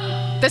like,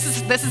 well, this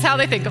is how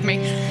they think of me.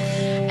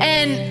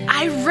 And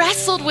I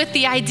wrestled with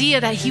the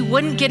idea that he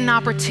wouldn't get an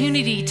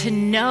opportunity to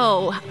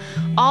know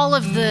all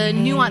of the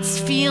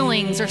nuanced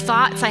feelings or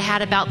thoughts I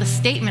had about the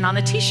statement on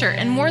the t-shirt.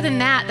 And more than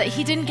that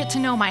he didn't get to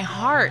know my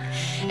heart,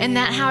 and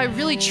that how I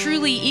really,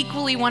 truly,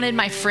 equally wanted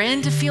my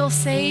friend to feel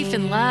safe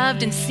and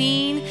loved and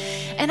seen.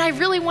 And I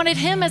really wanted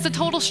him as a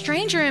total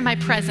stranger in my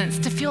presence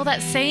to feel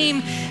that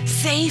same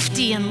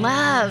safety and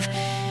love.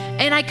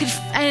 And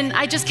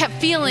I just kept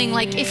feeling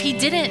like if he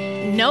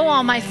didn't know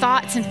all my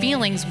thoughts and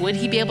feelings, would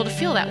he be able to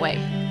feel that way?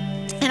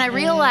 And I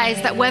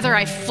realized that whether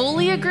I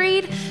fully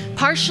agreed,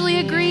 partially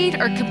agreed,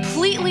 or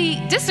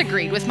completely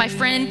disagreed with my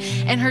friend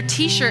and her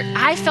t-shirt,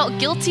 I felt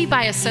guilty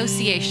by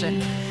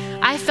association.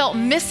 I felt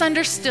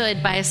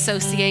misunderstood by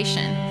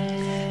association.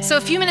 So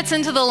a few minutes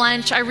into the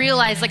lunch, I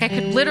realized I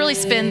could literally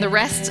spend the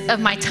rest of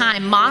my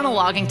time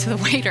monologuing to the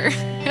waiter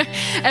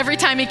every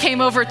time he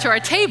came over to our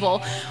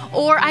table,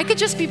 or I could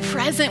just be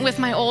present with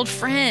my old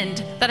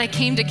friend that I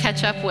came to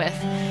catch up with.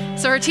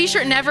 So her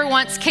t-shirt never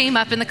once came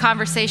up in the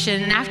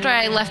conversation, and after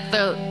I left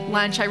the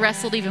lunch, I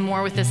wrestled even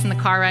more with this in the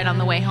car ride on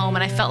the way home,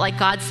 and I felt like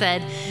God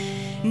said,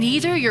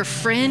 neither your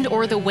friend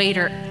or the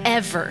waiter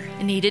ever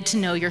needed to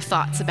know your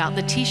thoughts about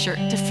the t-shirt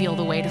to feel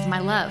the weight of my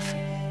love.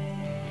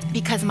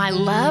 Because my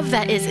love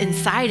that is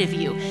inside of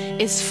you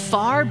is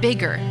far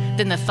bigger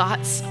than the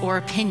thoughts or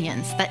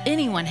opinions that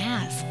anyone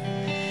has.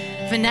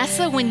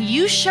 Vanessa, when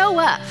you show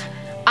up,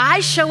 I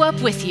show up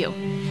with you,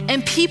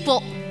 and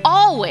people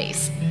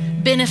always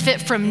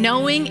benefit from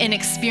knowing and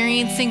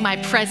experiencing my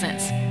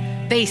presence.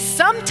 They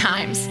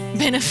sometimes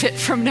benefit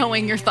from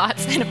knowing your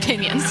thoughts and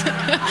opinions.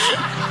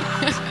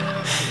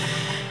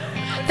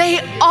 They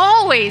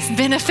always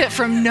benefit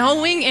from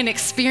knowing and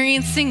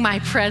experiencing my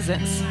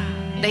presence.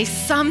 They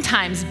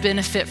sometimes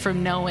benefit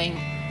from knowing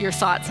your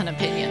thoughts and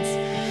opinions.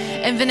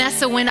 And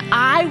Vanessa, when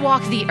I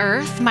walk the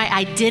earth, my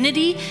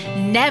identity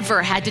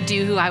never had to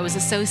do who I was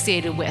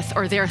associated with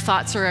or their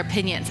thoughts or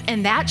opinions.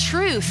 And that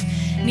truth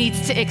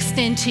needs to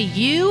extend to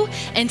you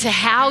and to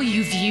how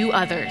you view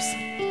others.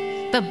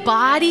 The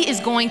body is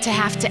going to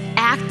have to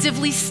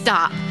actively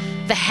stop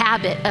the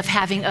habit of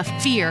having a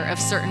fear of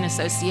certain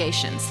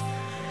associations.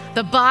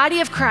 The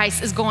body of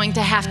Christ is going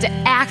to have to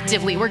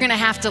actively, we're going to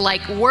have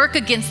to work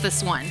against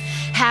this one,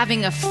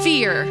 having a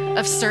fear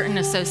of certain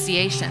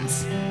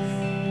associations.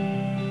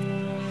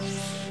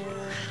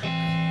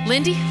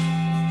 Lindy?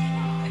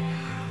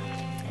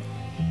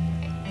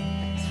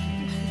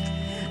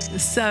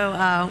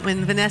 So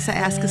when Vanessa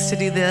asked us to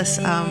do this,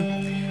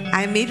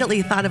 I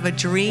immediately thought of a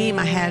dream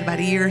I had about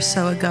a year or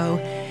so ago.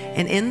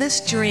 And in this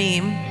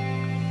dream,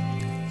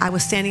 I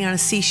was standing on a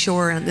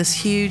seashore, and this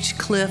huge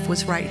cliff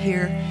was right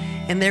here.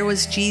 And there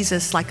was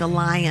Jesus like a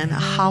lion, a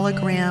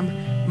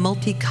hologram,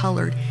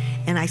 multicolored.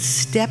 And I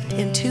stepped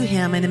into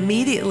him, and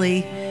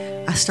immediately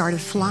I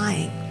started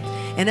flying.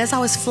 And as I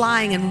was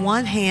flying, in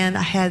one hand,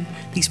 I had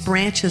these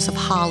branches of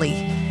holly.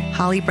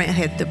 Holly branch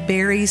had the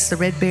berries, the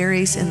red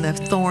berries, and the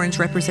thorns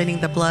representing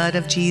the blood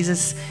of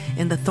Jesus,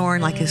 and the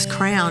thorn like his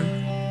crown.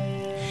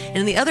 And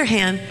in the other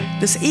hand,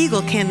 this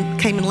eagle came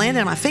and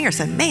landed on my finger. I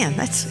said, man,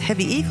 that's a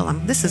heavy eagle.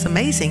 This is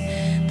amazing.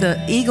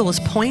 The eagle was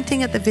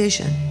pointing at the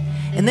vision.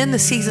 And then the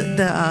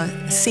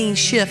scene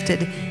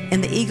shifted,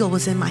 and the eagle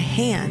was in my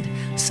hand.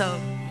 So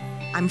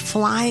I'm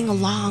flying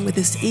along with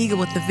this eagle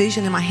with the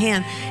vision in my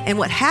hand. And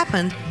what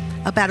happened,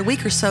 about a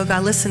week or so ago, I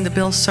listened to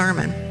Bill's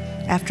sermon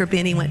after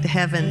Benny went to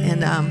heaven.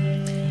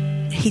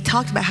 And he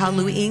talked about how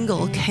Lou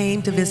Engle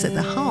came to visit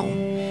the home.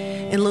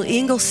 And Lou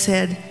Engle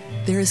said,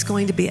 there is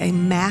going to be a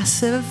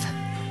massive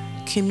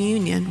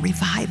communion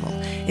revival.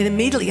 And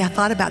immediately I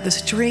thought about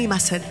this dream. I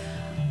said,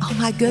 oh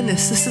my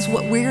goodness, this is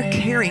what we're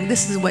carrying.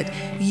 This is what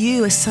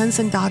you as sons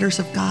and daughters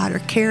of God are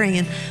carrying,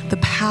 in the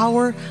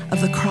power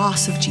of the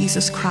cross of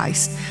Jesus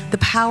Christ, the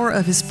power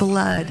of his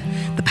blood,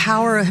 the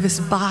power of his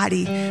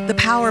body, the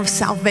power of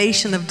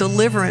salvation, of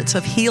deliverance,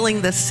 of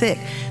healing the sick.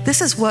 This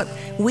is what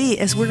we,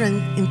 as we're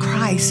in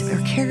Christ,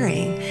 are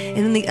carrying.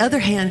 And on the other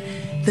hand,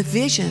 the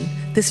vision,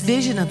 this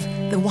vision of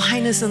the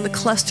wine is in the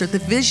cluster, the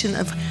vision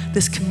of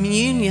this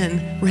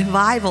communion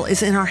revival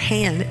is in our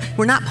hand.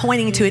 We're not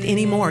pointing to it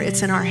anymore.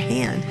 It's in our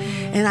hand.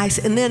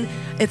 And then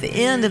at the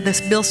end of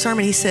this Bill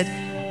sermon, he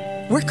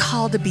said, we're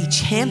called to be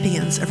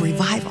champions of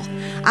revival.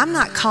 I'm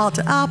not called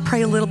to, I'll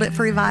pray a little bit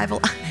for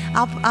revival.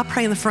 I'll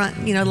pray in the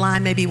front,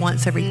 line maybe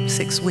once every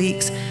 6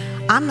 weeks.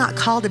 I'm not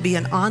called to be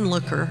an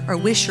onlooker or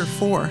wisher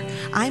for.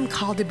 I'm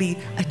called to be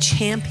a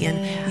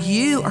champion.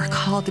 You are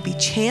called to be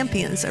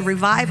champions of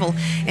revival.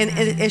 And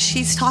as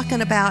she's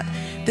talking about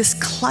this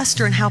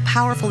cluster and how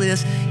powerful it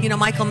is,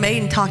 Michael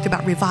Maiden talked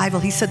about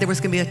revival. He said there was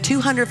going to be a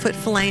 200-foot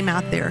flame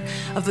out there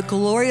of the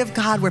glory of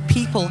God, where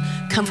people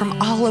come from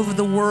all over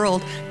the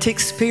world to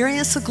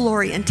experience the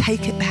glory and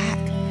take it back.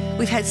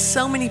 We've had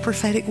so many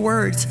prophetic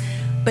words,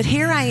 but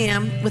here I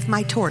am with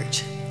my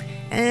torch,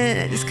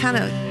 and it's kind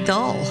of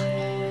dull.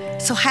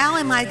 So how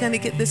am I going to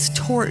get this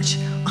torch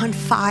on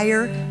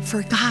fire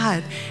for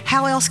God?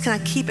 How else can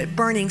I keep it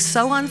burning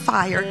so on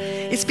fire?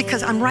 It's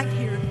because I'm right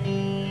here.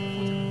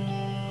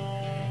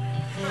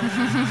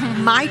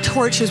 my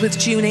torches with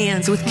June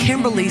Ann's, with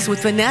Kimberly's,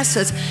 with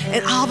Vanessa's,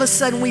 and all of a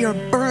sudden we are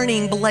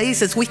burning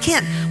blazes. We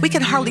can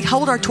hardly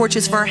hold our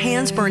torches for our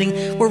hands burning,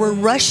 where we're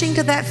rushing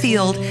to that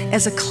field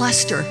as a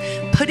cluster,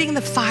 putting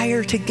the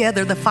fire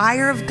together, the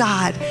fire of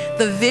God,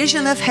 the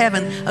vision of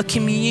heaven, a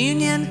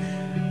communion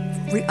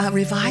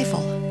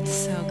revival,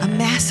 a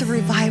massive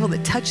revival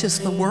that touches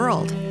the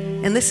world.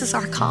 And this is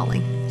our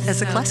calling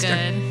as a cluster.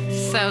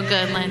 Good. So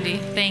good, Lindy.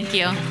 Thank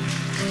you.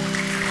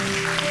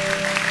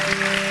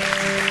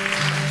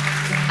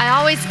 I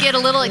always get a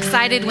little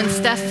excited when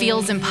stuff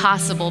feels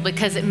impossible,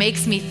 because it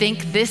makes me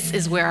think this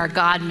is where our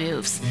God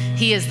moves.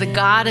 He is the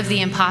God of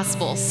the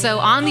impossible. So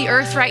on the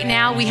earth right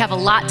now, we have a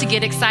lot to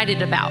get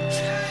excited about,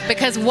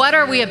 because what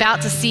are we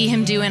about to see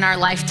him do in our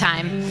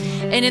lifetime?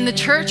 And in the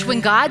church, when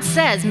God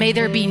says, may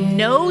there be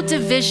no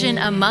division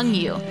among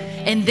you,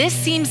 and this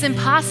seems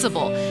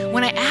impossible,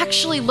 when I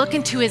actually look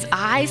into his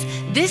eyes,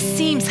 this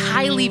seems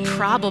highly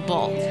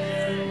probable.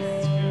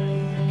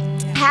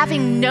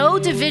 Having no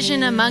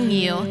division among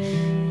you,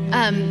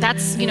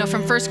 that's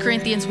from 1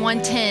 Corinthians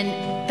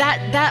 1:10,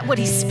 that what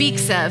he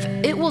speaks of,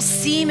 it will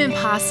seem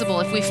impossible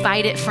if we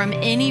fight it from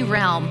any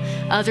realm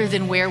other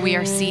than where we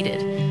are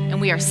seated. And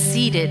we are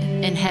seated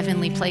in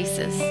heavenly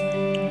places.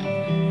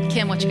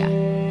 Kim, what you got?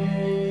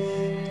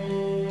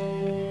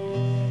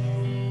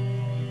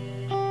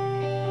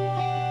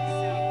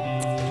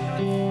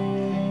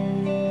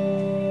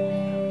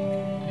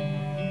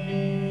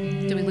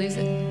 Did we lose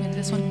it? Maybe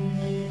this one?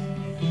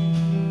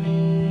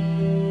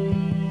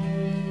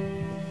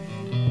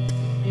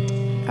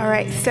 All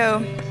right,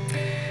 so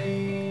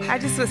I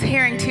just was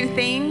hearing two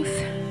things.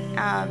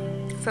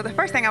 So the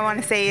first thing I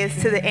want to say is,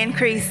 to the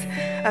increase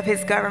of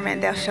his government,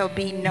 there shall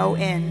be no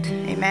end.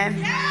 Amen.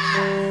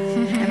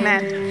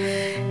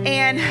 Amen.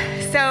 And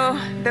so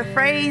the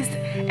phrase,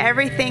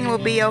 everything will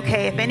be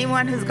okay. If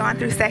anyone who's gone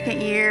through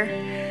second year,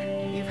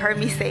 you've heard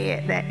me say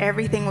it, that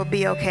everything will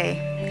be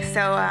okay.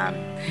 So,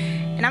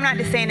 and I'm not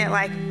just saying it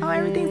like, oh,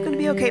 everything's going to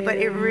be okay, but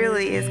it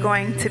really is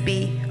going to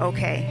be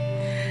okay.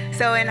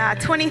 So in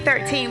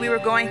 2013, we were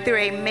going through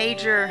a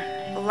major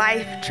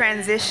life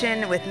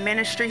transition with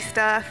ministry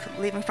stuff,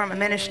 leaving from a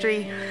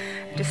ministry,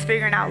 just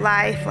figuring out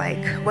life,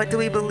 like what do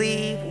we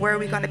believe, where are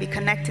we going to be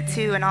connected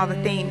to, and all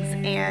the things.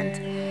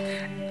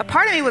 And a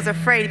part of me was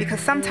afraid,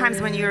 because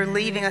sometimes when you're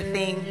leaving a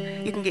thing,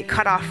 you can get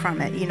cut off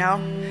from it,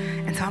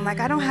 And so I'm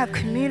like, I don't have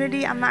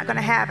community, I'm not going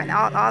to have, and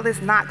all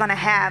this not going to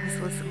have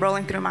was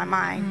rolling through my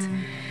mind.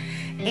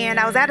 And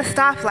I was at a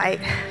stoplight,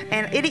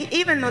 and it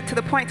even to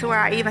the point to where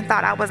I even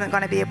thought I wasn't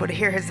going to be able to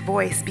hear his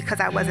voice, because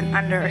I wasn't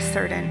under a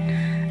certain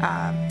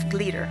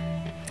leader.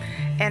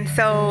 And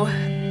so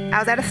I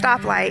was at a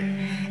stoplight,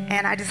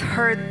 and I just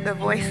heard the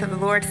voice of the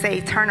Lord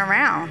say, turn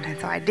around. And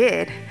so I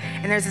did.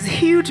 And there's this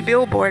huge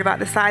billboard about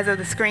the size of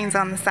the screens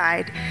on the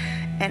side.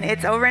 And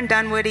it's over in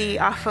Dunwoody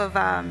off of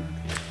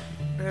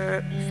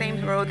the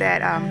same road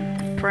that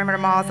Perimeter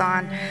Mall's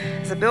on.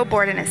 There's a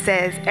billboard, and it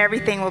says,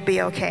 everything will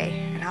be okay.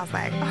 And I was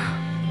like,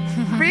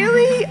 oh,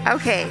 really?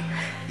 Okay.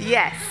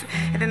 Yes.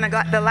 And then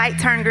the light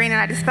turned green, and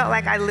I just felt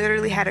like I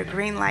literally had a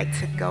green light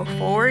to go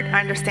forward,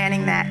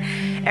 understanding that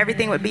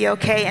everything would be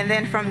okay. And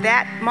then from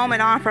that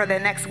moment on, for the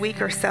next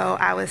week or so,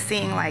 I was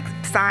seeing like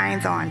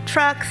signs on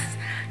trucks,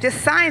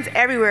 just signs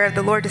everywhere of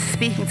the Lord just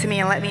speaking to me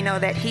and let me know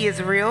that he is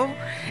real,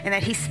 and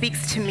that he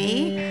speaks to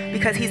me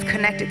because he's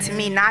connected to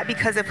me, not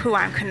because of who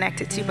I'm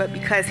connected to, but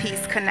because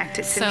he's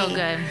connected to me. So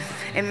good.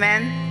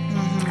 Amen.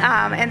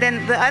 And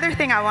then the other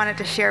thing I wanted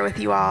to share with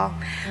you all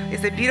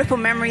is a beautiful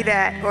memory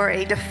or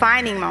a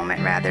defining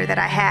moment rather, that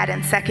I had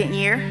in second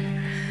year.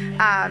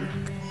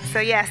 So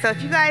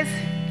if you guys,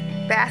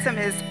 BASM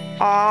is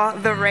all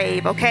the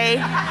rave, okay?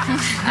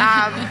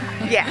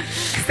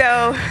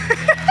 So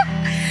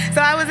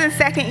I was in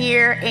second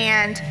year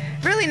and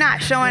really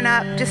not showing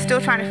up, just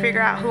still trying to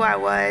figure out who I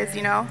was,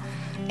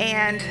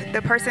 And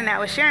the person that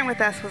was sharing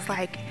with us was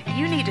like,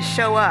 you need to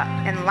show up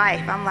in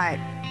life. I'm like,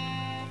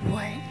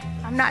 what?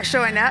 I'm not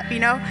showing up,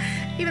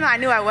 even though I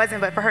knew I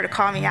wasn't, but for her to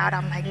call me out,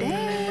 I'm like,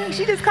 dang,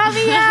 she just called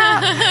me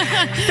out.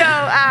 So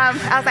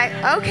I was like,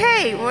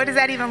 okay, what does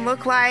that even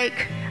look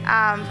like?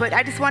 But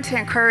I just want to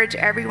encourage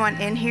everyone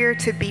in here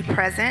to be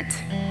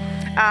present.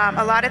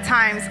 A lot of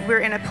times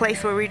we're in a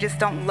place where we just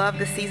don't love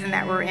the season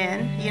that we're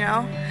in,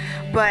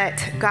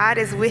 but God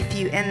is with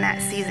you in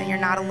that season. You're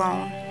not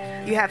alone.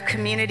 You have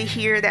community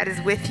here that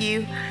is with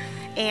you.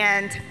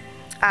 And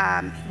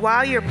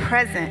while you're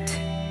present,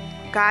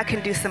 God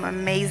can do some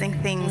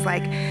amazing things,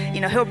 like,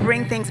 he'll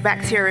bring things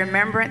back to your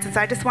remembrance. And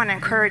so I just want to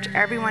encourage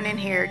everyone in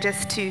here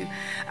just to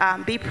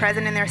be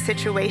present in their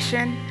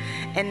situation,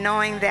 and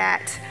knowing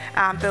that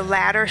the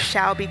latter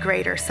shall be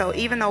greater. So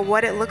even though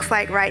what it looks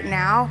like right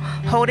now,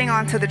 holding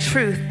on to the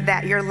truth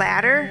that your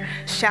latter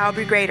shall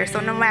be greater. So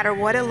no matter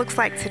what it looks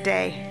like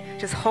today,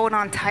 just hold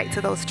on tight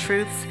to those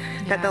truths,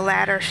 that the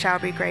latter shall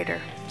be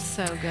greater.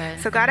 So good.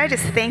 So God, I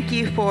just thank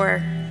you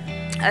for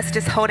us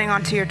just holding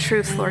on to your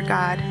truths, Lord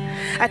God.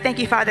 I thank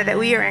you, Father, that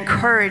we are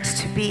encouraged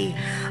to be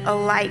a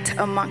light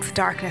amongst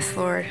darkness,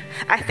 Lord.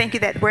 I thank you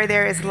that where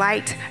there is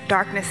light,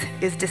 darkness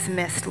is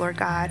dismissed, Lord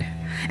God.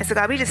 And so,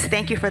 God, we just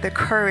thank you for the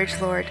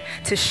courage, Lord,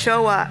 to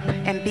show up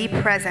and be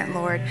present,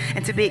 Lord,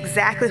 and to be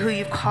exactly who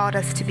you've called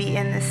us to be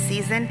in this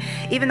season.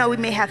 Even though we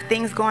may have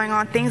things going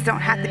on, things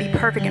don't have to be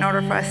perfect in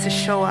order for us to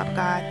show up,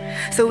 God.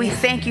 So we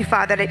thank you,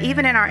 Father, that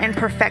even in our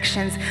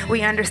imperfections,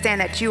 we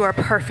understand that you are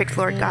perfect,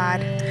 Lord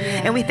God.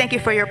 And we thank you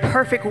for your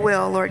perfect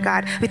will, Lord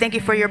God. We thank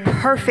you for your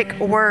perfect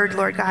word,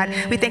 Lord God.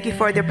 We thank you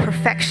for the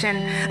perfection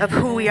of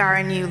who we are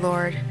in you,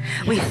 Lord.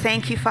 We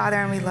thank you, Father,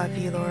 and we love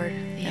you, Lord.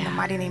 In the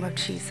mighty name of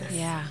Jesus.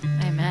 Yeah,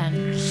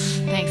 amen.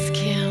 Thanks,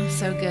 Kim.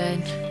 So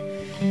good.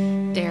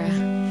 Dara.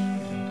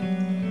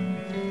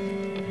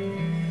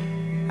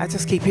 I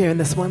just keep hearing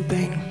this one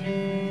thing.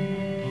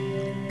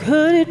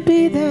 Could it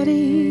be that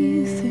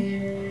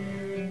easy?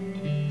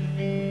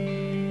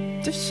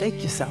 Just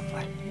shake yourself,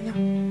 like,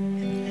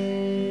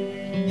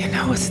 you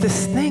know, it's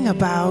this thing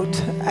about,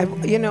 I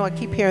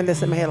keep hearing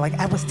this in my head, like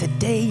I was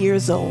today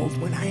years old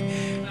when I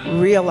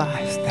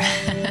realized that.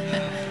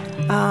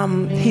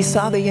 He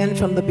saw the end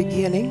from the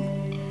beginning,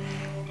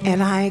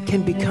 and I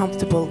can be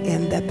comfortable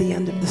in that the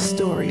end of the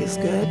story is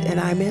good, and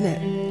I'm in it.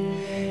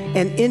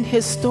 And in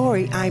his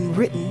story, I'm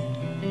written,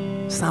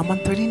 Psalm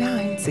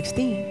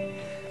 139:16.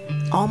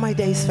 All my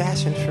days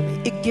fashioned for me.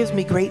 It gives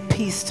me great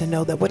peace to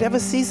know that whatever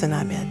season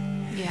I'm in,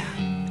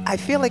 I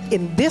feel like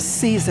in this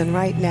season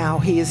right now,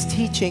 he is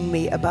teaching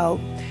me about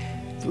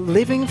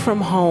living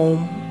from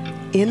home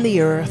in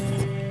the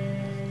earth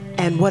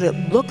and what it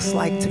looks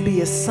like to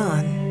be a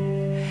son,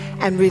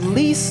 and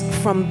release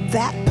from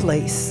that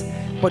place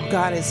what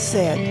God has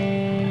said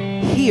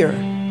here.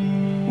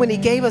 When he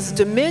gave us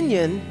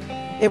dominion,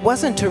 it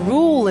wasn't to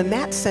rule in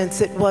that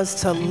sense, it was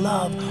to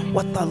love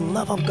what the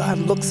love of God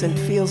looks and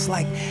feels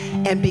like.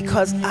 And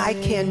because I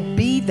can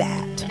be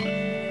that,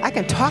 I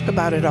can talk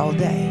about it all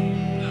day.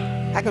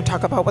 I can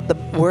talk about what the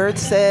word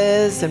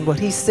says and what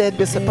he said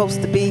we're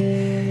supposed to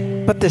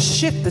be. But the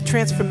shift, the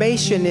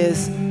transformation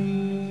is,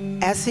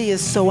 as he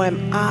is, so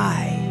am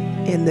I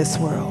in this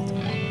world.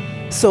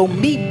 So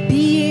me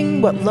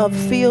being what love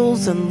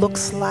feels and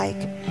looks like,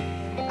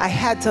 I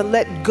had to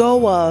let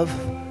go of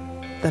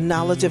the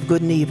knowledge of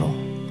good and evil.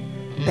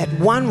 That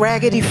one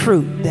raggedy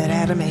fruit that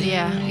Adam ate.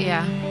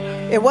 Yeah.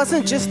 It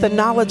wasn't just the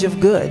knowledge of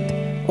good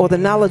or the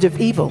knowledge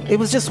of evil. It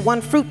was just one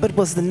fruit, but it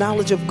was the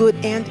knowledge of good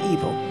and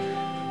evil.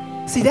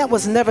 See, that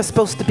was never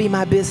supposed to be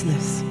my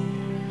business.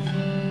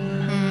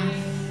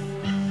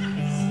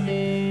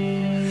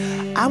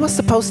 I was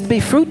supposed to be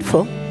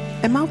fruitful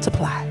and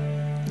multiply.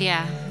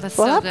 Yeah, that's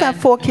well, so I've good. got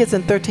 4 kids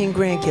and 13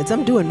 grandkids.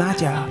 I'm doing my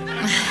job.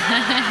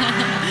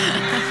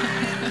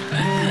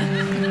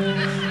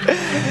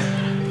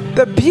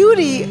 The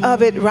beauty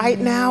of it right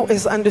now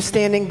is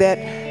understanding that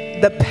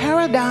the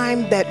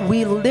paradigm that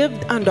we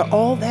lived under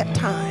all that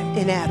time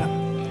in Adam,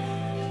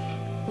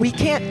 we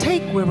can't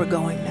take where we're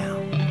going now.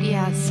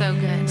 Yeah, it's so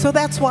good. So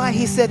that's why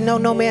he said,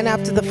 no man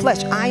after the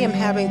flesh. I am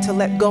having to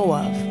let go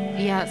of.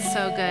 Yeah, it's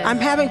so good. I'm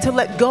having to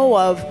let go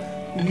of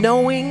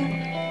knowing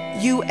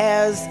you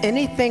as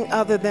anything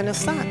other than a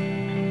son.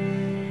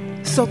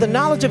 So the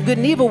knowledge of good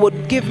and evil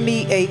would give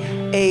me a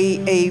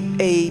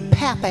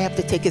path I have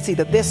to take. It's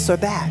either this or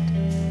that.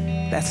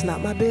 That's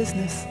not my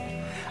business.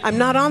 I'm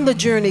not on the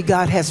journey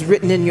God has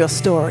written in your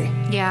story.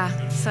 Yeah,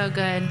 so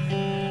good.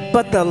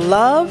 But the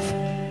love,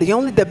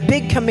 the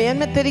big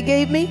commandment that he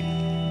gave me,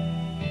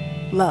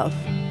 love.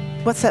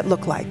 What's that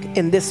look like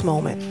in this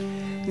moment?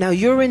 Now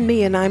you're in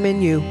me and I'm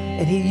in you.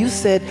 And you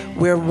said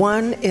we're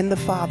one in the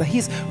Father.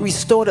 He's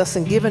restored us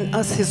and given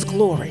us his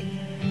glory.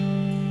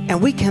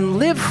 And we can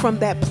live from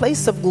that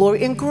place of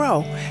glory and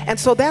grow. And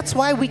so that's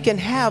why we can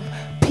have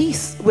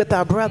peace with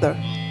our brother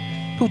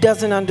who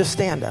doesn't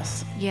understand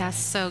us. Yes,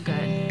 so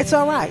good. It's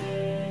all right.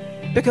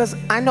 Because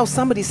I know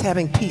somebody's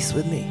having peace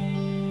with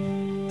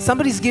me.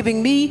 Somebody's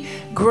giving me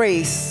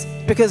grace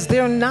because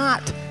they're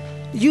not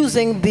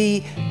using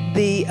the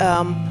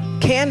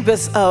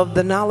canvas of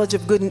the knowledge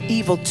of good and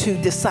evil to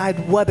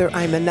decide whether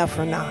I'm enough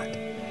or not.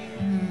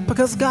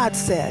 Because God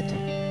said,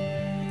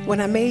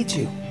 when I made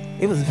you,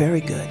 it was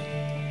very good.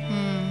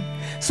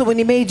 So when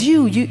he made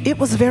you, it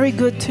was very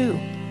good too.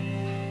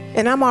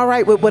 And I'm all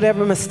right with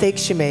whatever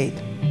mistakes you made.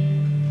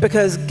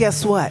 Because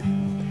guess what?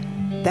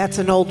 That's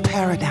an old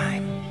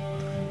paradigm.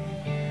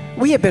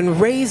 We have been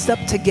raised up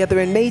together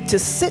and made to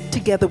sit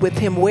together with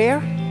him where?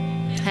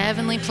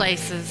 Heavenly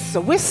places.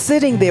 So we're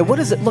sitting there. What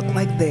does it look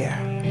like there?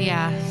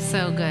 Yeah,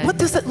 so good. What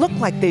does it look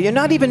like there? You're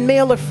not even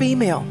male or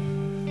female.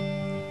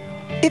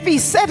 If he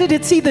said it,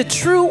 it's either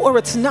true or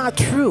it's not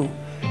true.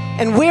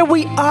 And where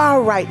we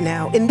are right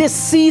now, in this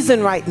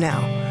season right now,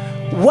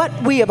 what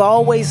we have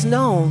always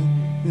known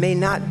may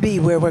not be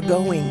where we're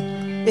going.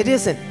 It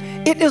isn't.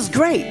 It is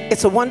great.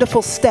 It's a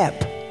wonderful step.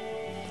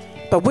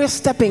 But we're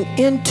stepping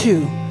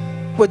into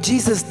what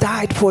Jesus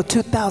died for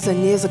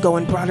 2,000 years ago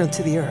and brought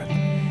into the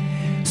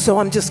earth. So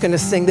I'm just going to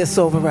sing this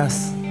over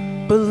us.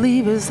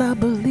 Believers are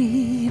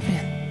believing.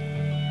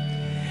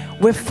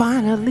 We're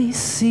finally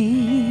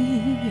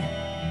seeing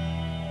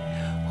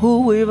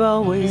who we've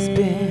always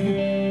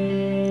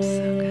been.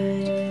 So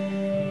good.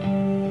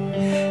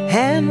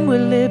 And we're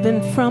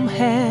living from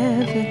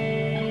heaven,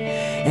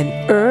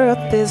 and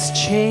earth is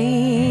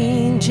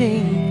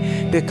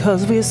changing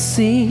because we're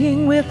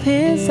seeing with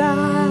his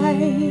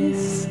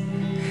eyes.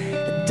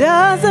 It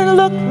doesn't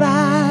look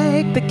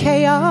like the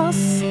chaos,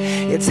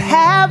 it's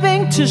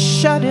having to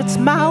shut its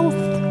mouth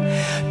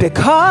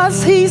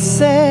because he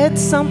said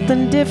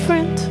something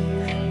different.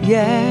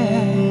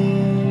 Yeah.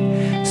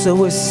 So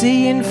we're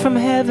seeing from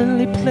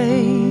heavenly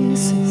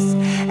places,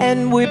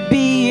 and we're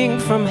being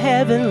from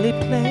heavenly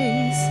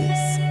places.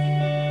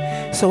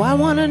 So I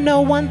want to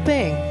know one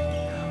thing.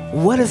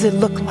 What does it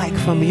look like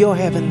from your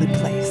heavenly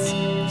place?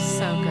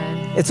 So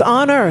good. It's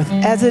on earth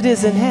as it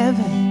is in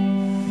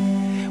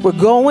heaven. We're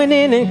going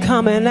in and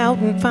coming out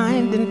and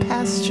finding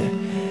pasture,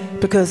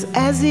 because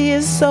as he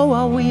is, so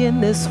are we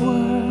in this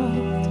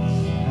world.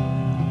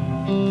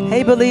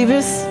 Hey,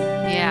 believers.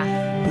 Yeah.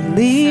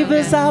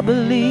 Believers So are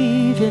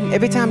believing.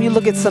 Every time you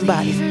look at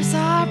somebody, Believers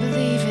are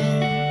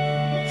believing.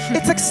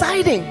 it's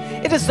exciting.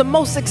 It is the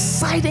most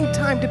exciting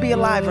time to be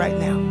alive right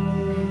now.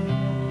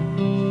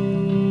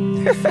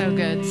 So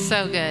good,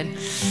 so good.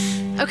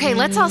 Okay,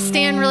 let's all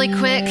stand really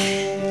quick.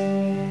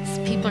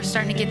 People are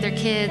starting to get their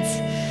kids.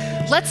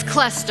 Let's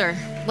cluster.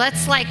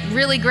 Let's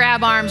really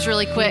grab arms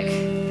really quick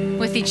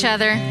with each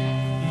other.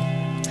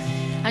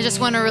 I just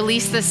want to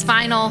release this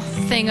final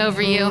thing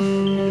over you.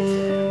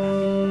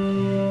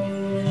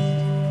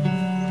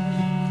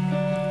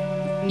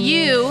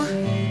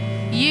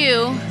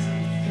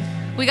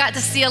 We got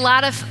to see a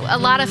lot of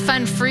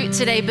fun fruit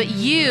today, but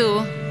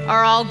you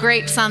are all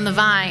grapes on the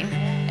vine,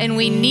 and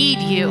we need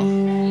you.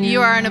 You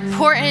are an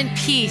important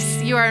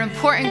piece. You are an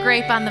important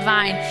grape on the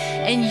vine,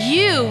 and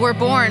you were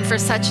born for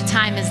such a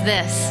time as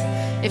this.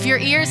 If your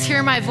ears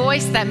hear my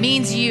voice, that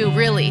means you,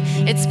 really.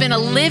 It's been a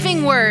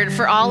living word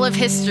for all of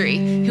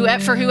history,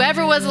 for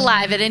whoever was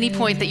alive at any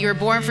point, that you were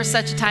born for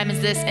such a time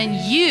as this, and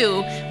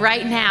you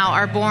right now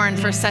are born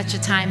for such a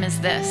time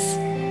as this.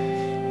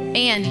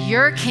 And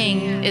your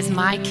king is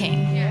my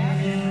king,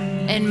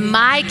 and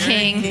my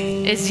king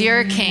is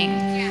your king,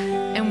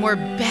 and we're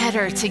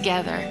better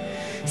together.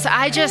 So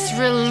I just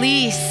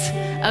release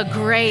a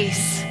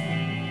grace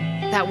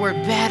that we're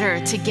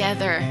better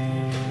together.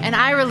 And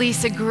I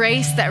release a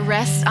grace that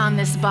rests on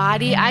this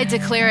body. I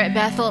declare at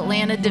Bethel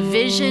Atlanta,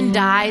 division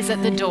dies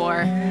at the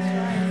door.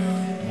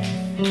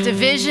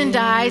 Division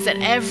dies at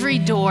every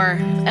door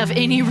of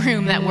any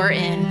room that we're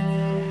in.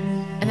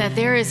 And that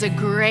there is a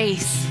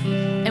grace,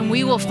 and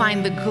we will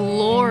find the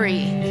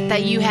glory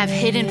that you have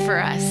hidden for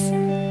us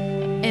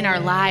in our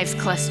lives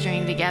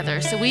clustering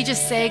together. So we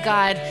just say,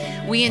 God,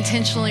 we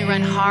intentionally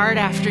run hard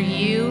after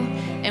you,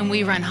 and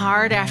we run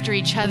hard after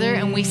each other,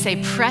 and we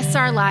say, press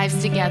our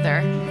lives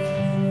together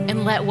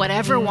and let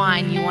whatever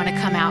wine you want to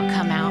come out,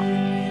 come out.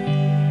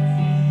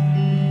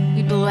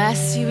 We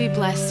bless you, we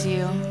bless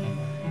you.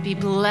 Be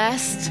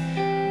blessed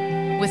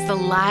with the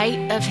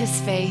light of his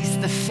face,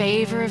 the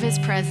favor of his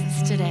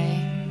presence today.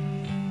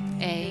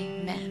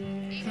 Amen.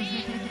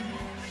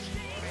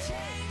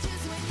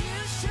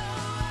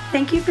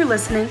 Thank you for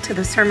listening to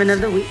the Sermon of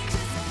the Week.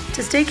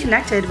 To stay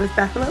connected with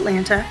Bethel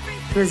Atlanta,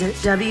 visit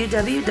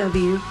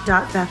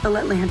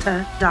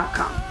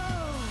www.bethelatlanta.com.